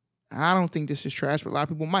instance, I don't think this is trash, but a lot of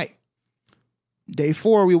people might. Day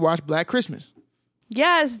 4, we watched Black Christmas.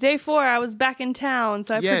 Yes, day 4, I was back in town,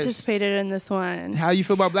 so I participated in this one. How you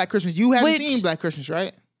feel about Black Christmas? You haven't seen Black Christmas,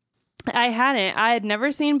 right? I hadn't. I had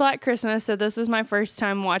never seen Black Christmas, so this was my first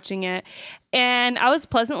time watching it. And I was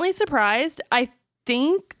pleasantly surprised. I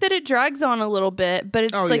think that it drags on a little bit, but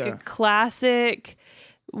it's a classic.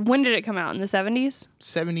 When did it come out? In the 70s?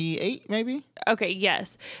 78, maybe? Okay,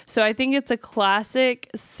 yes. So I think it's a classic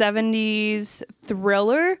 70s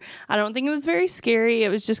thriller. I don't think it was very scary. It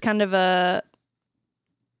was just kind of a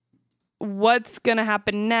what's going to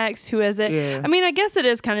happen next? Who is it? Yeah. I mean, I guess it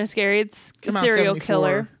is kind of scary. It's a serial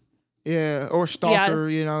killer. Yeah, or stalker,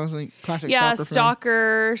 you know, it's like classic stalker film.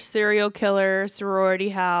 Stalker, serial killer, sorority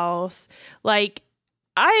house. Like,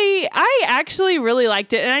 I actually really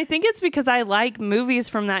liked it, and I think it's because I like movies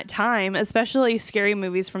from that time, especially scary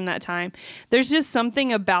movies from that time. There's just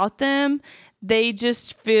something about them. They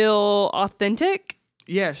just feel authentic.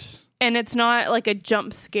 Yes. And it's not like a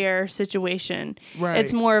jump scare situation. Right.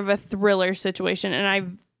 It's more of a thriller situation, and I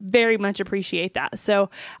very much appreciate that. So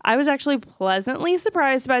I was actually pleasantly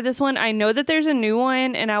surprised by this one. I know that there's a new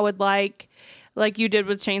one, and I would like you did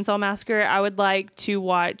with Chainsaw Massacre, I would like to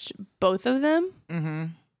watch both of them. Mm-hmm.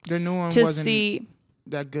 The new one wasn't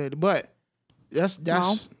that good, but that's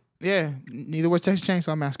neither was Texas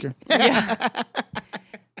Chainsaw Massacre. Yeah.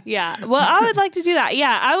 Yeah. Well, I would like to do that.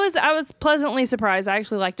 Yeah, I was pleasantly surprised. I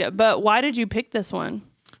actually liked it. But why did you pick this one?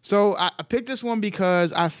 So I picked this one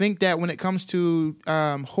because I think that when it comes to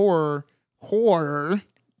horror,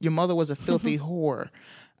 your mother was a filthy whore.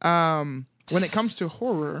 When it comes to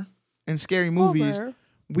horror and scary movies,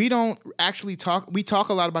 we don't actually talk. We talk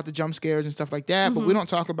a lot about the jump scares and stuff like that, but we don't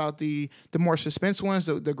talk about the more suspense ones,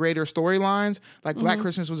 the greater storylines. Like Black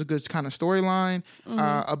Christmas was a good kind of storyline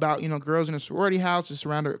about girls in a sorority house. It's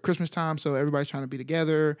around Christmas time, so everybody's trying to be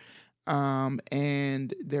together.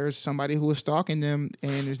 And there's somebody who is stalking them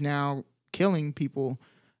and is now killing people.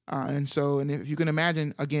 And if you can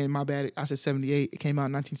imagine, again, my bad, I said 78. It came out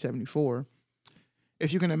in 1974.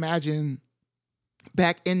 If you can imagine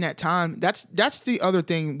back in that time, that's the other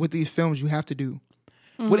thing with these films you have to do.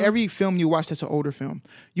 With every film you watch that's an older film,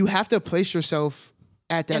 you have to place yourself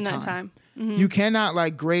at that time. You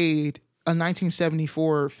cannot grade a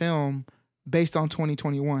 1974 film based on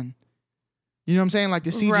 2021. You know what I'm saying? Like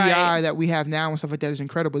the CGI Right. that we have now and stuff like that is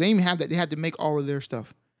incredible. They didn't even have that. They had to make all of their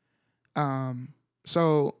stuff.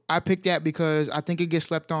 So I picked that because I think it gets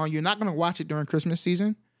slept on. You're not going to watch it during Christmas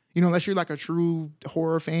season. You know, unless you're like a true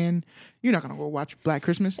horror fan, you're not going to go watch Black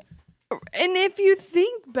Christmas. And if you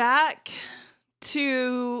think back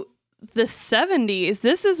to the 70s,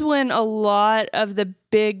 this is when a lot of the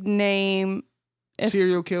big name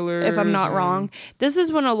serial killers. If I'm not wrong, this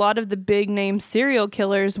is when a lot of the big name serial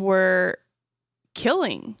killers were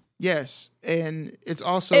killing. Yes. And it's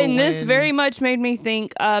also And this very much made me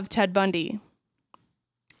think of Ted Bundy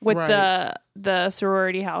with the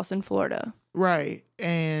sorority house in Florida. Right.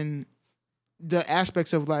 And the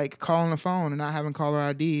aspects of like calling the phone and not having caller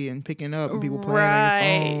ID and picking up and people playing on your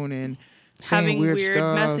phone and saying having weird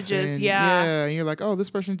stuff messages. and, yeah. And you're like, oh, this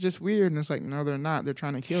person's just weird. And it's like, no, they're not. They're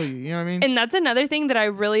trying to kill you. You know what I mean? And that's another thing that I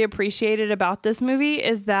really appreciated about this movie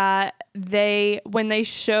is that when they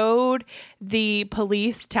showed the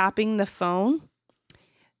police tapping the phone,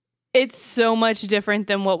 it's so much different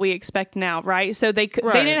than what we expect now, right? So they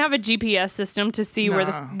didn't have a GPS system to see where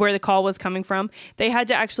the call was coming from. They had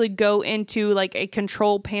to actually go into like a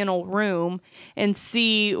control panel room and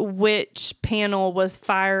see which panel was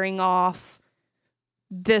firing off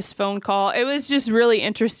this phone call. It was just really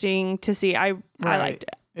interesting to see. I liked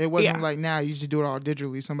it. It wasn't like now you used to do it all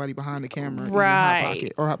digitally. Somebody behind the camera eating a Right. Hot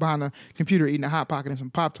Pocket or behind the computer eating a Hot Pocket and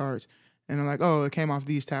some Pop-Tarts. And they're like, oh, it came off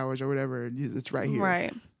these towers or whatever. It's right here.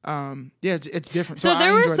 Right. Yeah, it's different. So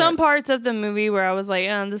there were some parts of the movie where I was like,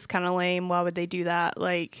 this is kind of lame. Why would they do that?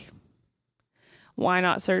 Like, why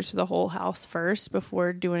not search the whole house first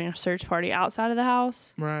before doing a search party outside of the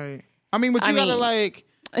house? Right. I mean, but you gotta like...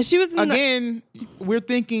 She was we're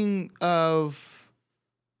thinking of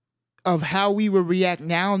how we would react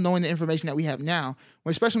now, knowing the information that we have now.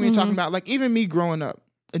 Especially when you're talking about, like, even me growing up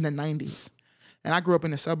in the 90s. And I grew up in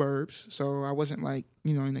the suburbs, so I wasn't like,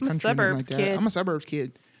 in the country or anything like that. Kid. I'm a suburbs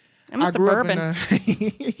kid. I'm a suburban.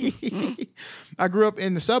 I grew up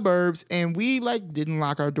in the suburbs, and we like didn't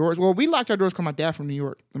lock our doors. Well, we locked our doors because my dad from New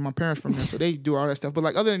York and my parents from there, so they do all that stuff. But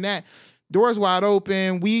like other than that, doors wide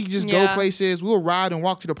open. We just go places. We'll ride and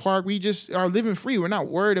walk to the park. We just are living free. We're not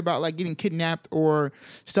worried about like getting kidnapped or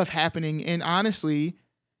stuff happening. And honestly,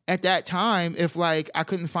 at that time, if like I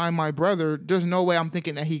couldn't find my brother, there's no way I'm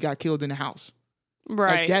thinking that he got killed in the house.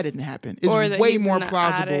 Right. Like that didn't happen. It's way more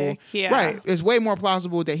plausible. Yeah. Right. It's way more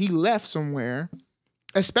plausible that he left somewhere,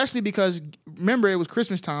 especially because remember it was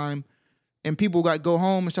Christmas time and people got go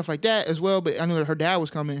home and stuff like that as well. But I knew that her dad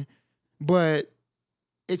was coming, but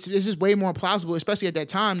it's just way more plausible, especially at that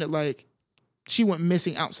time, that like she went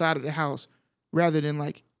missing outside of the house rather than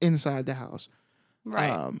like inside the house.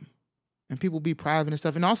 Right. And people be private and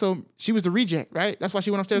stuff. And also she was the reject, right? That's why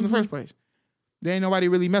she went upstairs in the first place. There ain't nobody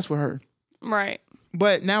really mess with her. Right.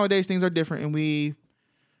 But nowadays things are different, and we,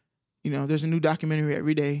 there's a new documentary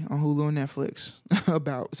every day on Hulu and Netflix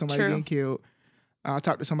about somebody getting killed. I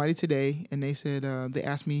talked to somebody today, and they said, they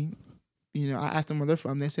asked me, I asked them where they're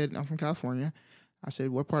from. They said, I'm from California. I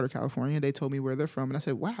said, what part of California? They told me where they're from, and I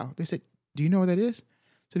said, wow. They said, do you know where that is?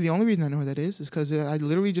 So the only reason I know where that is because I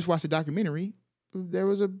literally just watched a documentary. There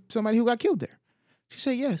was somebody who got killed there. She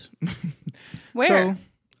said yes. Where? So,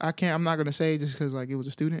 I'm not going to say just because, like, it was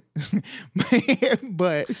a student.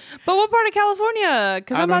 But what part of California?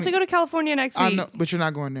 Because I'm about to go to California next week. I know, but you're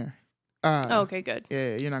not going there. Okay, good.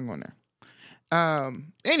 Yeah, you're not going there.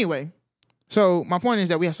 Anyway, so my point is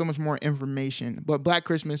that we have so much more information. But Black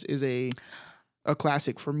Christmas is a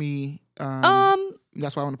classic for me.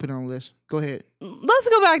 That's why I want to put it on the list. Go ahead. Let's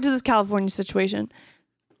go back to this California situation.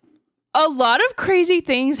 A lot of crazy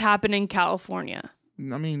things happen in California.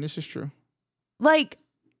 I mean, this is true. Like,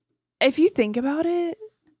 if you think about it,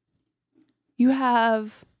 you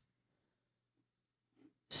have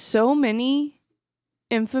so many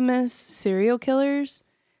infamous serial killers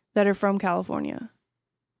that are from California.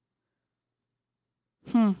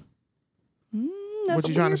 That's what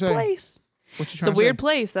you a trying weird to say? place. What you It's trying a to weird say?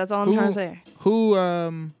 place. That's all I'm trying to say.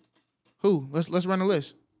 Who? Let's run a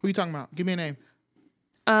list. Who you talking about? Give me a name.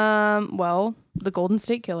 Well, the Golden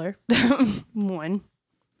State Killer. One.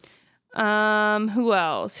 Who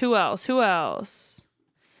else?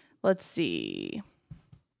 Let's see.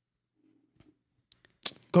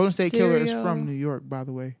 Golden State Killer is from New York, by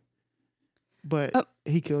the way. But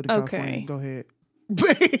he killed in California. Okay. Go ahead.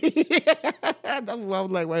 That's why I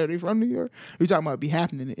was like, wait, are they from New York? We talking about be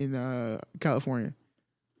happening in California.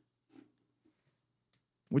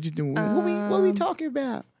 What you doing? What we talking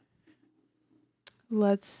about?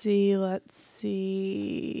 Let's see.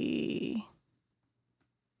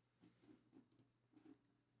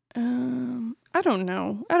 I don't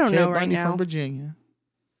know. I don't know right Bundy now. from Virginia.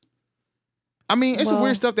 I mean, it's some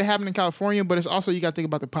weird stuff that happened in California, but it's also, you got to think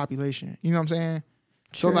about the population. You know what I'm saying?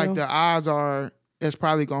 True. So, like, the odds are it's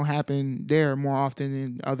probably going to happen there more often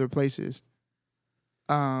than other places.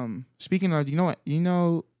 Speaking of, you know what? You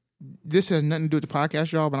know, this has nothing to do with the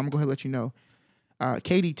podcast, y'all, but I'm going to go ahead and let you know.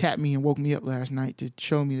 Katie tapped me and woke me up last night to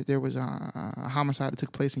show me that there was a homicide that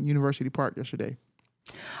took place in University Park yesterday.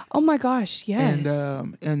 Oh, my gosh, yes.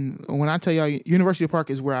 And when I tell y'all, University Park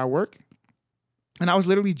is where I work. And I was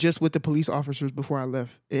literally just with the police officers before I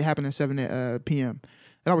left. It happened at 7 p.m.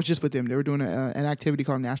 And I was just with them. They were doing an activity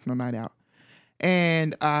called National Night Out.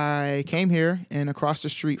 And I came here, and across the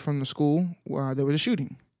street from the school, there was a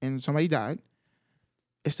shooting, and somebody died.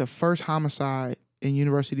 It's the first homicide in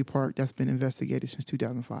University Park that's been investigated since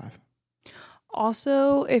 2005.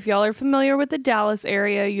 Also, if y'all are familiar with the Dallas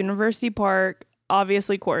area, University Park,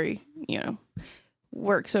 obviously Corey,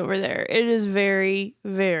 works over there. It is very,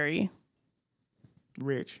 very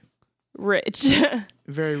rich.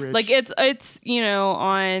 Very rich. Like it's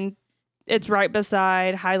it's right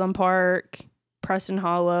beside Highland Park, Preston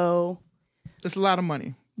Hollow. It's a lot of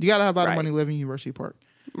money. You gotta have a lot of money living in University Park.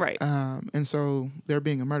 Right. And so there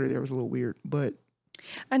being a murder there was a little weird, but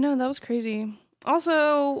I know, that was crazy.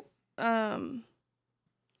 Also,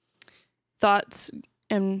 thoughts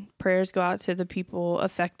and prayers go out to the people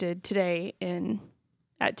affected today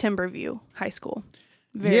at Timberview High School.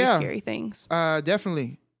 Very scary things.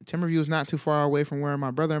 Definitely. Timberview is not too far away from where my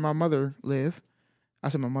brother and my mother live. I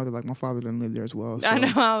said my mother, like my father doesn't live there as well. So, I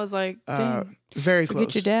know. I was like, dang, very close.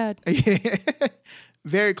 Forget your dad. Yeah.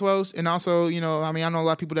 Very close. And also, I know a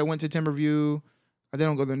lot of people that went to Timberview. They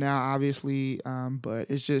don't go there now, obviously. But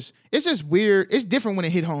it's just weird. It's different when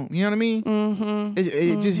it hit home. You know what I mean? Mm-hmm.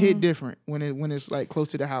 It just hit different when it's like close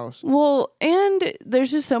to the house. Well, and there's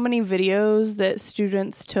just so many videos that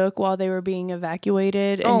students took while they were being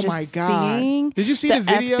evacuated. And my God! Did you see the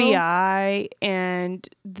video? FBI and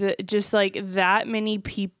just like that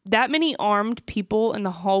many armed people in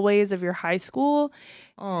the hallways of your high school.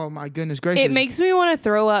 Oh my goodness gracious. It makes me want to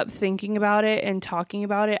throw up thinking about it and talking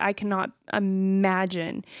about it. I cannot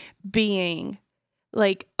imagine being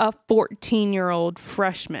like a 14-year-old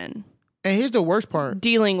freshman. And here's the worst part.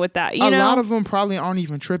 Dealing with that, A lot of them probably aren't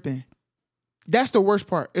even tripping. That's the worst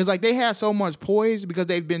part. It's like they have so much poise because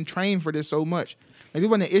they've been trained for this so much. Like it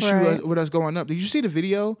wasn't an issue with us going up. Did you see the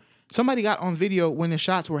video? Somebody got on video when the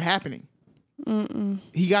shots were happening. Mm-mm.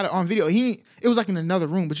 He got it on video. It was like in another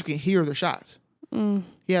room, but you can hear the shots. Mm.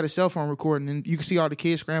 He had a cell phone recording, and you can see all the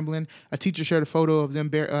kids scrambling. A teacher shared a photo of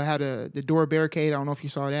them had the door barricade. I don't know if you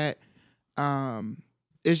saw that.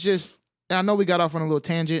 It's just, I know we got off on a little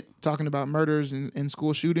tangent talking about murders and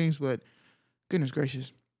school shootings, but goodness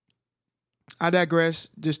gracious. I digress.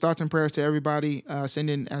 Just thoughts and prayers to everybody.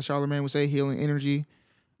 Sending, as Charlamagne would say, healing energy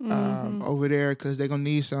over there because they're going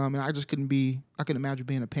to need some. And I couldn't imagine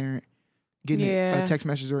being a parent, getting a text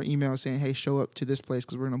message or an email saying, hey, show up to this place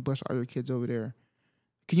because we're going to bust all your kids over there.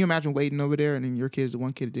 Can you imagine waiting over there and then your kid's the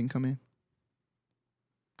one kid that didn't come in?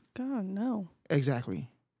 God, no. Exactly.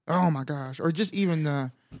 Oh, my gosh. Or just even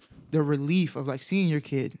the relief of, like, seeing your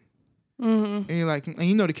kid. Mm-hmm. And you're like, and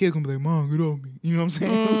the kid gonna be like, Mom, get off me. You know what I'm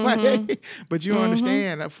saying? Mm-hmm. Like, but you don't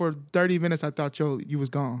understand. For 30 minutes, I thought you was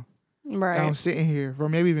gone. Right. And I was sitting here for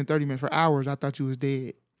maybe even 30 minutes, for hours, I thought you was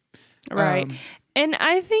dead. Right. And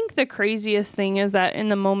I think the craziest thing is that in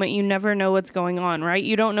the moment, you never know what's going on, right?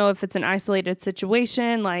 You don't know if it's an isolated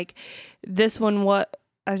situation. Like this one, what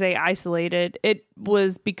I say isolated, it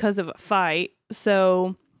was because of a fight.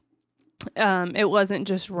 So it wasn't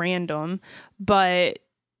just random, but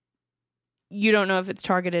you don't know if it's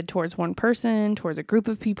targeted towards one person, towards a group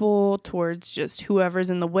of people, towards just whoever's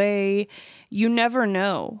in the way. You never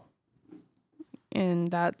know.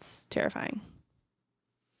 And that's terrifying.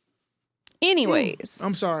 Anyways.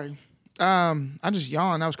 I'm sorry. I just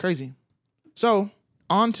yawned. That was crazy. So,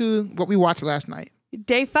 on to what we watched last night.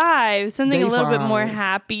 Day 5. Something a little bit more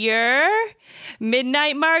happier.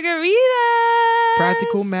 Midnight Margarita.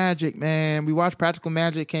 Practical Magic, man. We watched Practical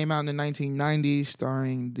Magic. Came out in the 1990s,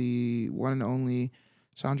 starring the one and only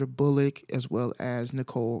Sandra Bullock as well as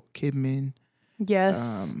Nicole Kidman.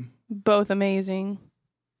 Yes. Both amazing.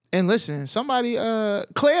 And listen, somebody,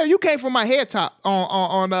 Claire, you came from my head top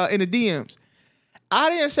on in the DMs. I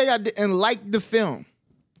didn't say I didn't like the film.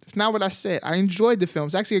 That's not what I said. I enjoyed the film.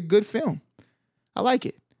 It's actually a good film. I like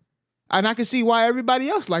it. And I can see why everybody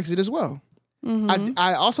else likes it as well. Mm-hmm.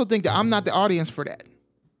 I also think that I'm not the audience for that.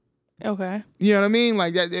 Okay. You know what I mean?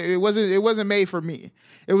 Like that, it wasn't made for me.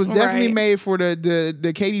 It was definitely made for the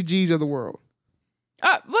KDGs of the world.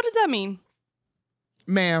 What does that mean?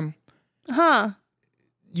 Ma'am. Huh.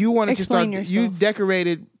 You wanted Explain to start. Yourself. You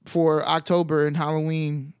decorated for October and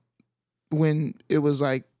Halloween when it was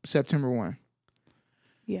like September 1.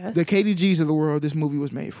 Yes. The KDGs of the world this movie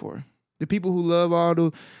was made for. The people who love all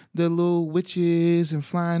the little witches and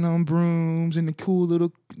flying on brooms and the cool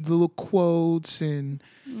little quotes and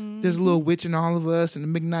there's a little witch in all of us and the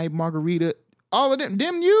midnight margarita. All of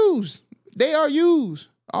them used. They are used.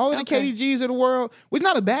 All of the KDGs of the world, which is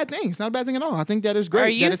not a bad thing. It's not a bad thing at all. I think that is great. Are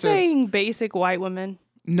you saying basic white women?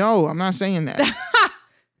 No, I'm not saying that.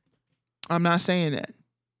 I'm not saying that.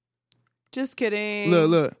 Just kidding.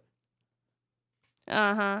 Look.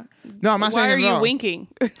 Uh-huh. No, I'm not saying that. Why are you winking?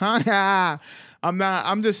 I'm not.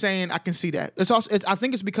 I'm just saying I can see that. It's also. I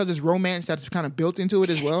think it's because it's romance that's kind of built into it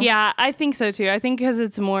as well. Yeah, I think so too. I think because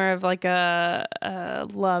it's more of like a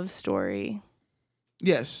love story.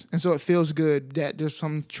 Yes, and so it feels good that there's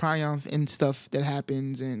some triumph in stuff that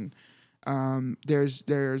happens, and there's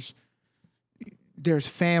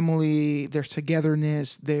family, there's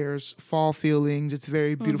togetherness, there's fall feelings. It's a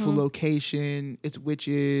very beautiful location. It's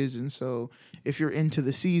witches, and so if you're into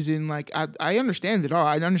the season, like I understand it all.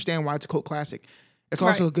 I understand why it's a cult classic. It's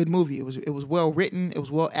also a good movie. It was well written. It was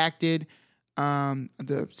well acted.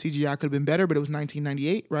 The CGI could have been better, but it was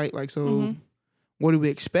 1998, right? Like, so what do we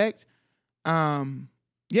expect?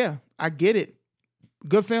 Yeah, I get it.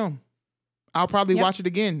 Good film. I'll probably watch it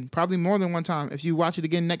again, probably more than one time. If you watch it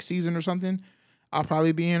again next season or something, I'll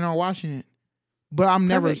probably be in on watching it. But I'm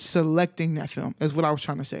never selecting that film, is what I was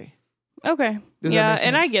trying to say. Okay. Does yeah,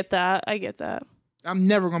 and I get that. I'm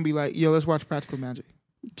never going to be like, yo, let's watch Practical Magic.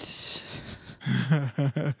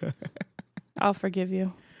 I'll forgive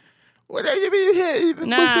you. What are you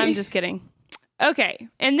Nah, I'm just kidding. Okay.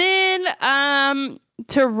 And then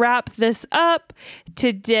to wrap this up,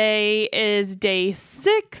 today is day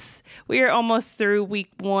 6. We are almost through week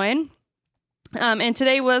 1. And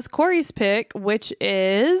today was Corey's pick, which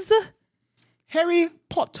is Harry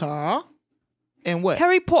Potter. And what?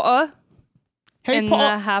 Harry Potter Harry and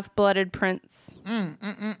Potter. the Half-Blooded Prince.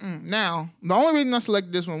 Now, the only reason I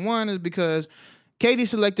selected this one is because Katie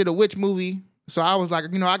selected a witch movie. So I was like,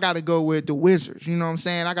 I got to go with the wizards. You know what I'm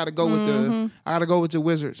saying? I got to go with the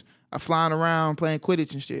wizards. Flying around playing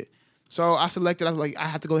Quidditch and shit. So I was like, I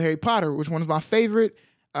have to go Harry Potter, which one is my favorite.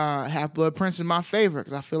 Half-Blood Prince is my favorite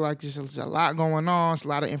because I feel like there's a lot going on. It's a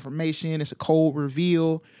lot of information. It's a cold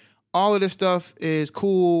reveal. All of this stuff is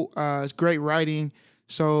cool. It's great writing.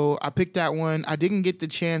 So I picked that one. I didn't get the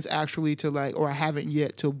chance actually to or I haven't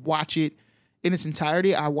yet to watch it in its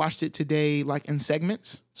entirety. I watched it today in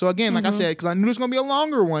segments. So again, like I said, because I knew it was going to be a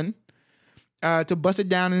longer one, to bust it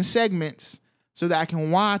down in segments so that I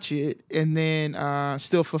can watch it and then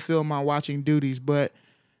still fulfill my watching duties. But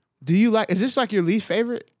do you is this your least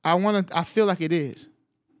favorite? I feel like it is.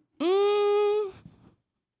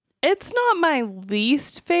 It's not my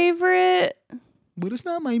least favorite. But it's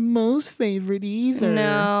not my most favorite either.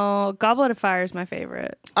 No, Goblet of Fire is my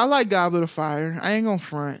favorite. I like Goblet of Fire. I ain't gonna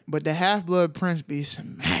front, but the Half-Blood Prince be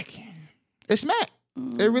smacking. It smack.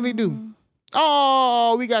 They really do.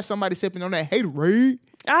 Oh, we got somebody sipping on that Haterade.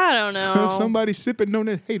 I don't know. Somebody sipping on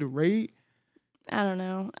that Haterade. I don't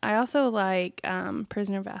know. I also like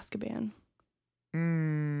Prisoner of Azkaban.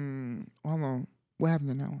 Hold on. What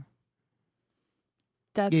happened in that one?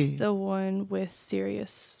 That's the one with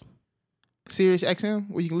Sirius XM,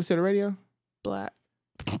 where you can listen to the radio? Black.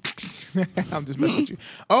 I'm just messing with you.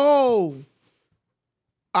 Oh!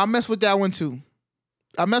 I mess with that one too.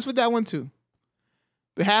 The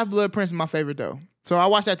Half-Blood Prince is my favorite though. So I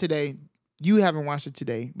watched that today. You haven't watched it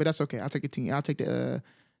today, but that's okay. I'll take I'll take the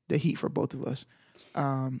heat for both of us.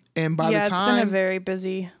 And by the time, it's been a very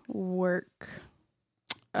busy work.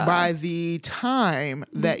 By the time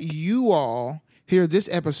that you all hear this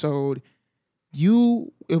episode,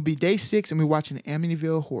 it'll be day 6 and we're watching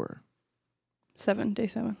Amityville Horror. Day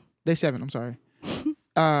 7. Day 7, I'm sorry.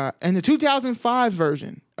 And the 2005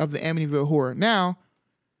 version of the Amityville Horror. Now,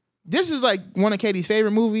 this is one of Katie's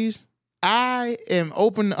favorite movies. I am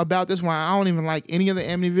open about this one. I don't even like any of the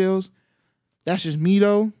Amityvilles. That's just me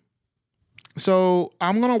though. So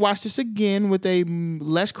I'm going to watch this again with a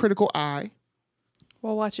less critical eye.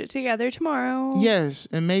 We'll watch it together tomorrow. Yes,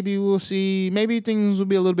 and maybe we'll see. Maybe things will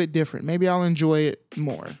be a little bit different. Maybe I'll enjoy it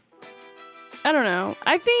more. I don't know.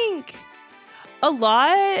 I think a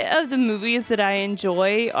lot of the movies that I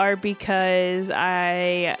enjoy are because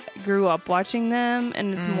I grew up watching them,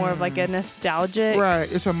 and it's more of a nostalgic.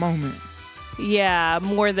 Right, it's a moment. Yeah,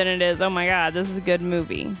 more than it is, oh my God, this is a good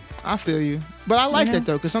movie. I feel you. But I like that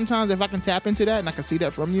though, because sometimes if I can tap into that and I can see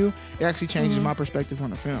that from you, it actually changes my perspective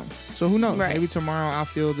on the film. So who knows? Right. Maybe tomorrow I'll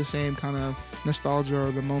feel the same kind of nostalgia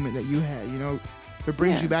or the moment that you had. If it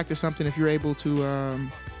brings you back to something, if you're able to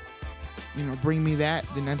bring me that,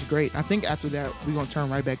 then that's great. I think after that, we're going to turn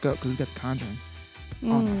right back up because we got The Conjuring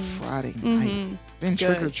on a Friday night. Then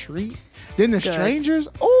Trick or Treat. Then The Strangers.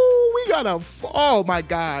 Oh, we got oh my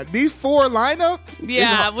God. These 4 lineup.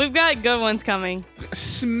 Yeah, we've got good ones coming.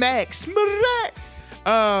 Smack.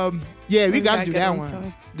 Yeah, we got to do that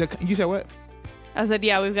one. You said what? I said,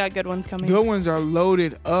 yeah, we've got good ones coming. Good ones are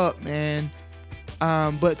loaded up, man.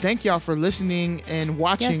 But thank y'all for listening and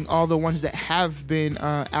watching all the ones that have been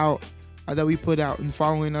out that we put out and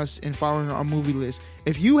following us and following our movie list.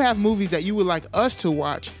 If you have movies that you would like us to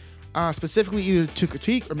watch, specifically either to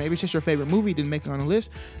critique or maybe it's just your favorite movie didn't make it on the list,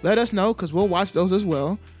 let us know because we'll watch those as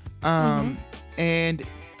well. And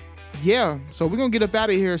yeah, so we're going to get up out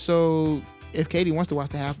of here. So if Katie wants to watch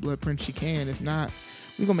the Half-Blood Prince, she can. If not,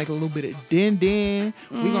 we're going to make a little bit of din.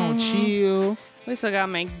 We're going to chill. We still got to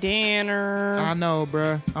make dinner. I know,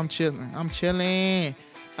 bruh. I'm chilling.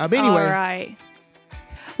 But anyway. All right.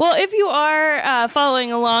 Well, if you are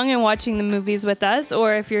following along and watching the movies with us,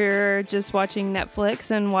 or if you're just watching Netflix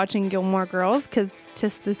and watching Gilmore Girls, because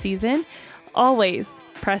 'tis the season, always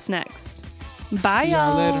press next. Bye, See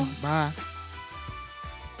y'all later. Bye.